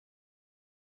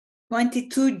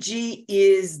 22G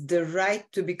is the right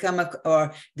to become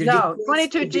or the no,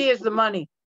 22G is the money.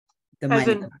 The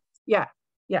money. Yeah.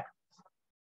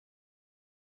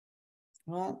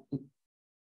 Well,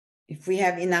 if we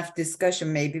have enough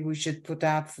discussion, maybe we should put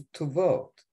out to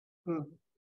vote.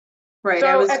 Right.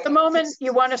 So at the moment,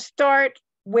 you want to start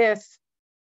with.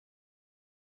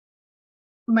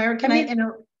 Myra, can I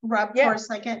interrupt for a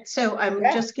second? So I'm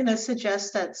just going to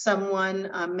suggest that someone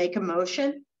make a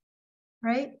motion,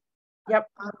 right? Yep.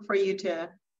 For you to.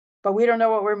 But we don't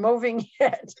know what we're moving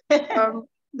yet.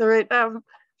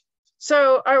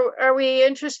 So are we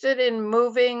interested in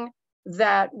moving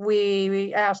that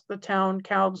we ask the town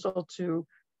council to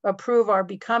approve our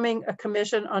becoming a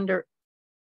commission under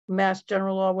Mass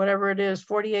General Law, whatever it is,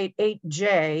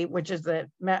 48.8J, which is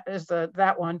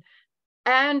that one,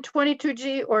 and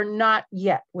 22G, or not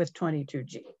yet with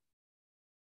 22G?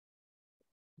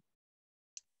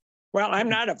 Well, I'm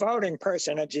not a voting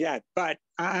person as yet, but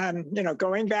you know,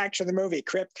 going back to the movie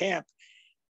Crip Camp,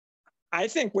 I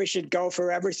think we should go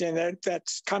for everything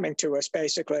that's coming to us,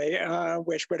 basically,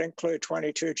 which would include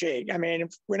 22G. I mean,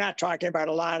 we're not talking about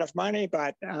a lot of money,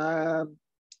 but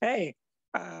hey,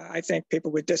 I think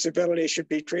people with disabilities should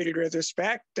be treated with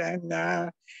respect. And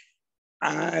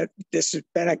this has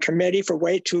been a committee for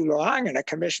way too long, and a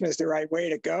commission is the right way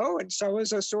to go. And so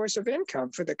is a source of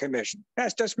income for the commission.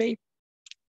 That's just me.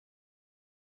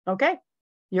 Okay,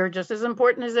 you're just as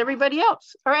important as everybody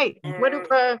else. All right, what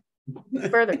further?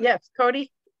 Yes,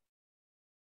 Cody?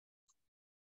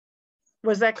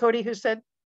 Was that Cody who said?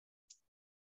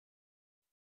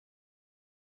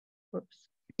 Whoops.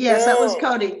 Yes, that was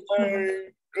Cody.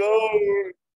 I'm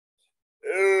going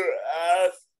to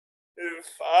ask if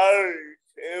I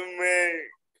can make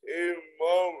a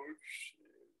motion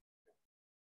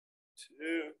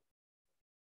to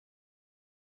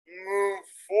move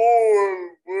forward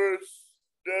with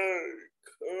the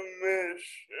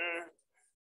commission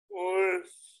with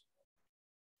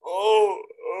all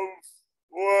of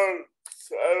what's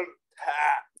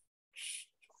attached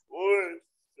with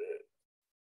it.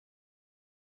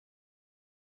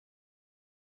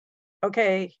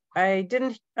 Okay, I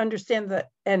didn't understand the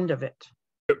end of it.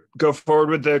 Go forward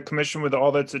with the commission with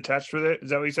all that's attached with it.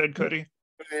 Is that what you said, Cody?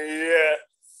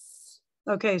 Yes.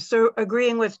 Okay, so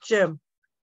agreeing with Jim.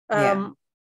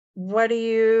 What do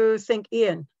you think,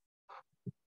 Ian?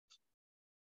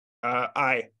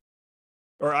 Aye.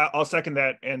 Or I'll second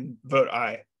that and vote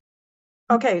aye.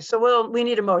 Okay, so we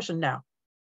need a motion now.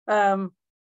 Cody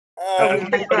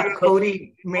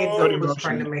was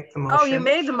trying to make the motion. Oh, you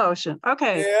made the motion.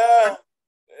 Okay. Yeah.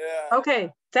 Okay,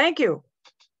 thank you.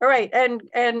 All right, and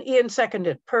Ian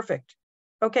seconded. Perfect.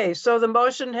 Okay, so the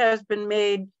motion has been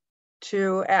made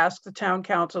to ask the town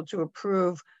council to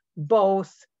approve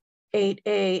both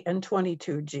 8A and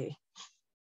 22G.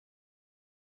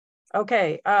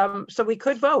 Okay, so we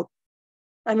could vote.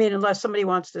 I mean, unless somebody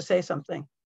wants to say something.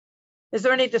 Is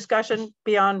there any discussion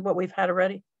beyond what we've had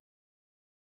already?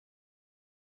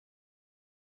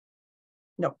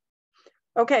 No.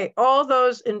 Okay, all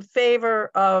those in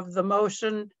favor of the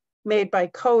motion made by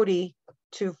Cody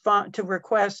to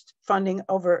request funding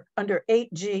under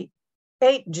 8J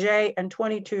and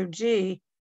 22G,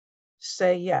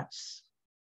 say yes.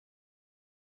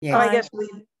 Yeah. Oh, I guess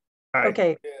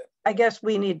okay. I guess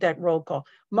we need that roll call.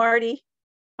 Marty?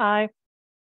 Aye.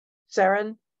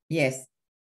 Saren? Yes.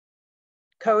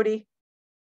 Cody?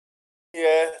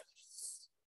 Yes.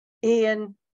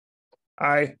 Ian?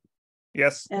 Aye.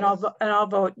 Yes. And I'll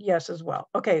vote yes as well.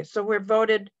 Okay, so we're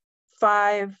voted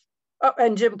 5. Oh,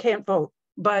 and Jim can't vote,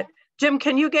 but Jim,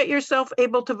 can you get yourself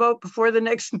able to vote before the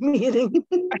next meeting?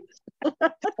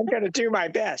 I'm going to do my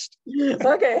best.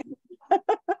 Okay.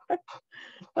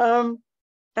 And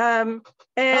how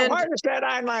hard is that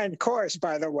online course,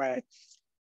 by the way?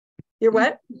 You're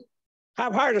what?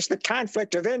 How hard is the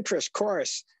conflict of interest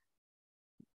course?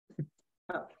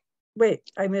 Wait,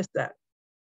 I missed that.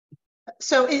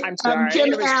 So I'm sorry.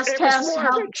 Jim asked us more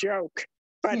of a joke.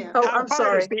 But yeah. Oh, I'm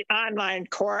sorry. Is the online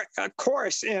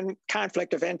course in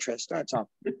conflict of interest? That's all.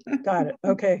 Got it.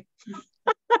 Okay.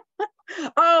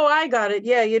 Oh, I got it.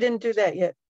 Yeah, you didn't do that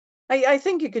yet. I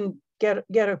think you can get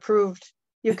approved.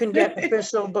 You can get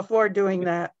official before doing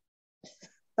that.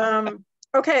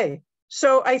 Okay,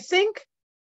 so I think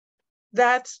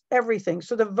that's everything.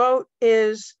 So the vote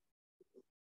is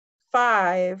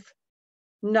 5-0,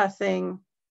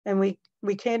 and we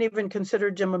can't even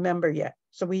consider Jim a member yet.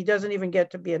 So he doesn't even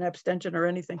get to be an abstention or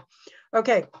anything.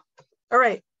 Okay, all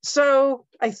right. So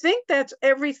I think that's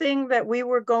everything that we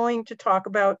were going to talk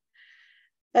about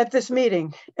at this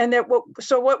meeting. And that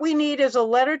what we need is a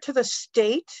letter to the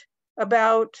state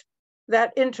about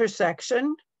that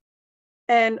intersection.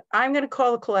 And I'm going to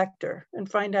call the collector and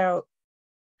find out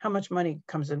how much money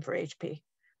comes in for HP.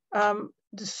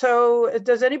 So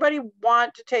does anybody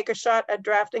want to take a shot at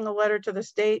drafting a letter to the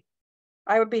state?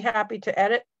 I would be happy to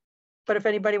edit. But if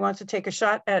anybody wants to take a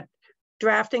shot at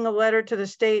drafting a letter to the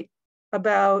state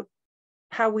about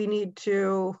how we need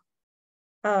to,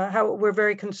 how we're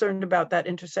very concerned about that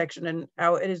intersection and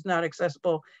how it is not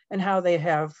accessible and how they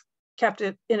have kept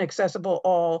it inaccessible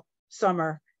all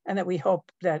summer, and that we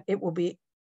hope that it will be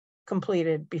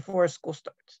completed before school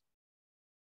starts.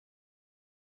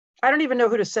 I don't even know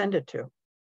who to send it to.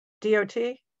 DOT?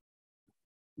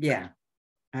 Yeah,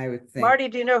 I would think. Marty,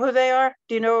 do you know who they are?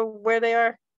 Do you know where they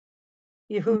are?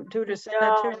 Who to send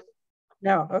that to?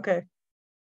 No, okay.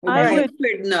 Well,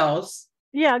 Guilford knows.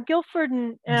 Yeah, Guilford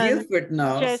and Guilford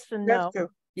knows. Jason knows.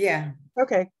 Yeah.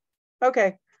 Okay.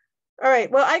 Okay. All right.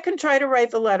 Well, I can try to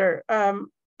write the letter. And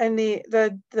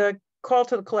the call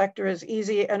to the collector is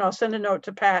easy, and I'll send a note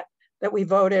to Pat that we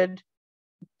voted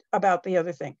about the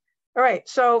other thing. All right.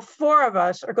 So 4 of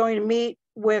us are going to meet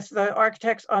with the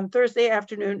architects on Thursday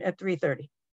afternoon at 3:30.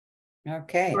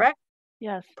 Okay. Correct?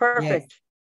 Yes. Perfect. Yes.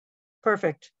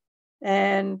 Perfect.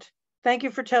 And thank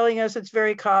you for telling us it's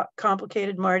very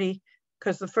complicated, Marty,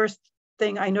 because the first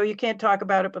thing, I know you can't talk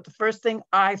about it, but the first thing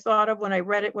I thought of when I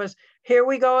read it was, here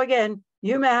we go again,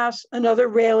 UMass, another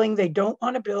railing they don't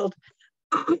want to build.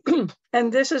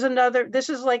 And this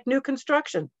is like new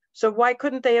construction. So why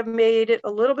couldn't they have made it a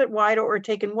little bit wider or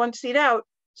taken one seat out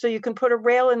so you can put a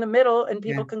rail in the middle and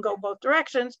people can go both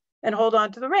directions and hold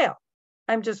on to the rail?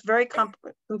 I'm just very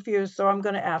confused, so I'm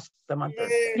going to ask them on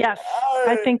Thursday. Yes,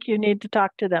 I think you need to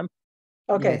talk to them.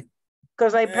 Okay,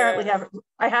 because I apparently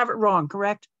have it wrong,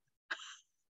 correct?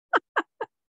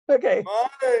 Okay. My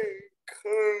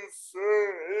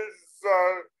concern is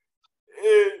that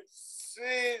it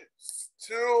seats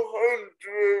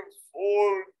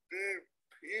 240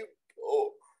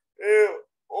 people and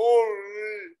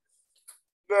only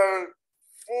that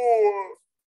 4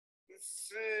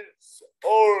 seats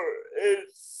are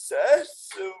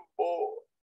accessible.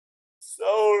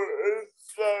 So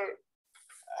it's like,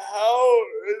 how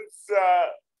is that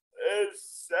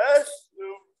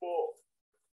accessible?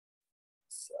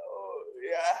 So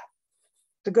yeah.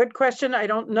 It's a good question. I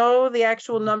don't know the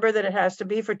actual number that it has to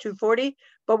be for 240,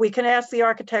 but we can ask the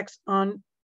architects on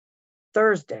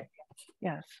Thursday.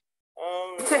 Yes.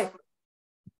 Okay.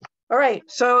 All right.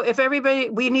 So if everybody,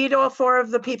 we need all 4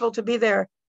 of the people to be there.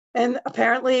 And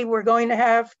apparently we're going to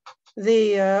have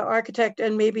the architect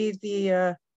and maybe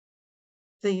the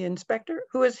inspector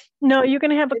who is. No, you're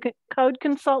going to have a code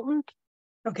consultant.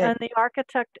 Okay. And the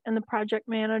architect and the project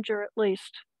manager at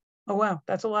least. Oh, wow.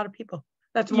 That's a lot of people.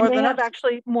 That's more than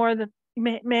actually more than,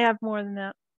 you may have more than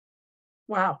that.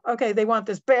 Wow. Okay. They want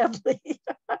this badly.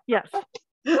 Yes.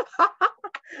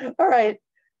 All right.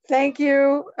 Thank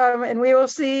you. And we will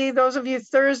see those of you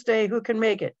Thursday who can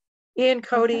make it. Ian,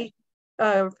 Cody,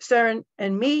 Saren,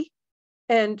 and me.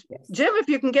 And Jim, if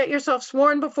you can get yourself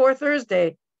sworn before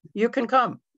Thursday, you can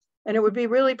come. And it would be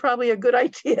really probably a good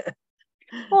idea.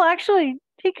 Well, actually,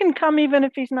 he can come even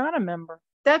if he's not a member.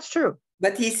 That's true.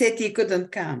 But he said he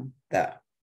couldn't come, though.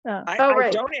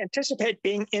 I don't anticipate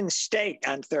being in state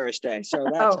on Thursday. So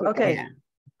that's okay. Yeah.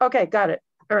 Okay, got it.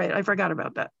 All right, I forgot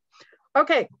about that.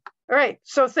 Okay, all right.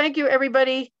 So thank you,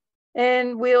 everybody.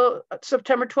 And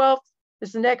September 12th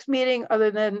is the next meeting other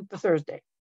than the Thursday.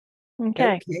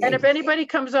 Okay. And if anybody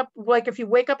comes up, like if you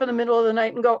wake up in the middle of the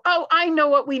night and go, oh, I know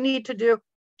what we need to do,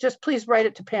 just please write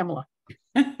it to Pamela.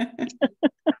 All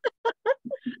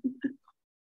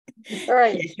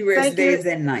right. Yeah, she works days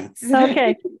and nights.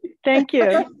 Okay. Thank you.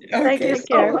 Okay. Thank you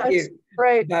so much.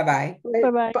 Right. Bye-bye.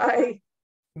 Bye-bye. Bye.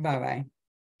 Bye-bye.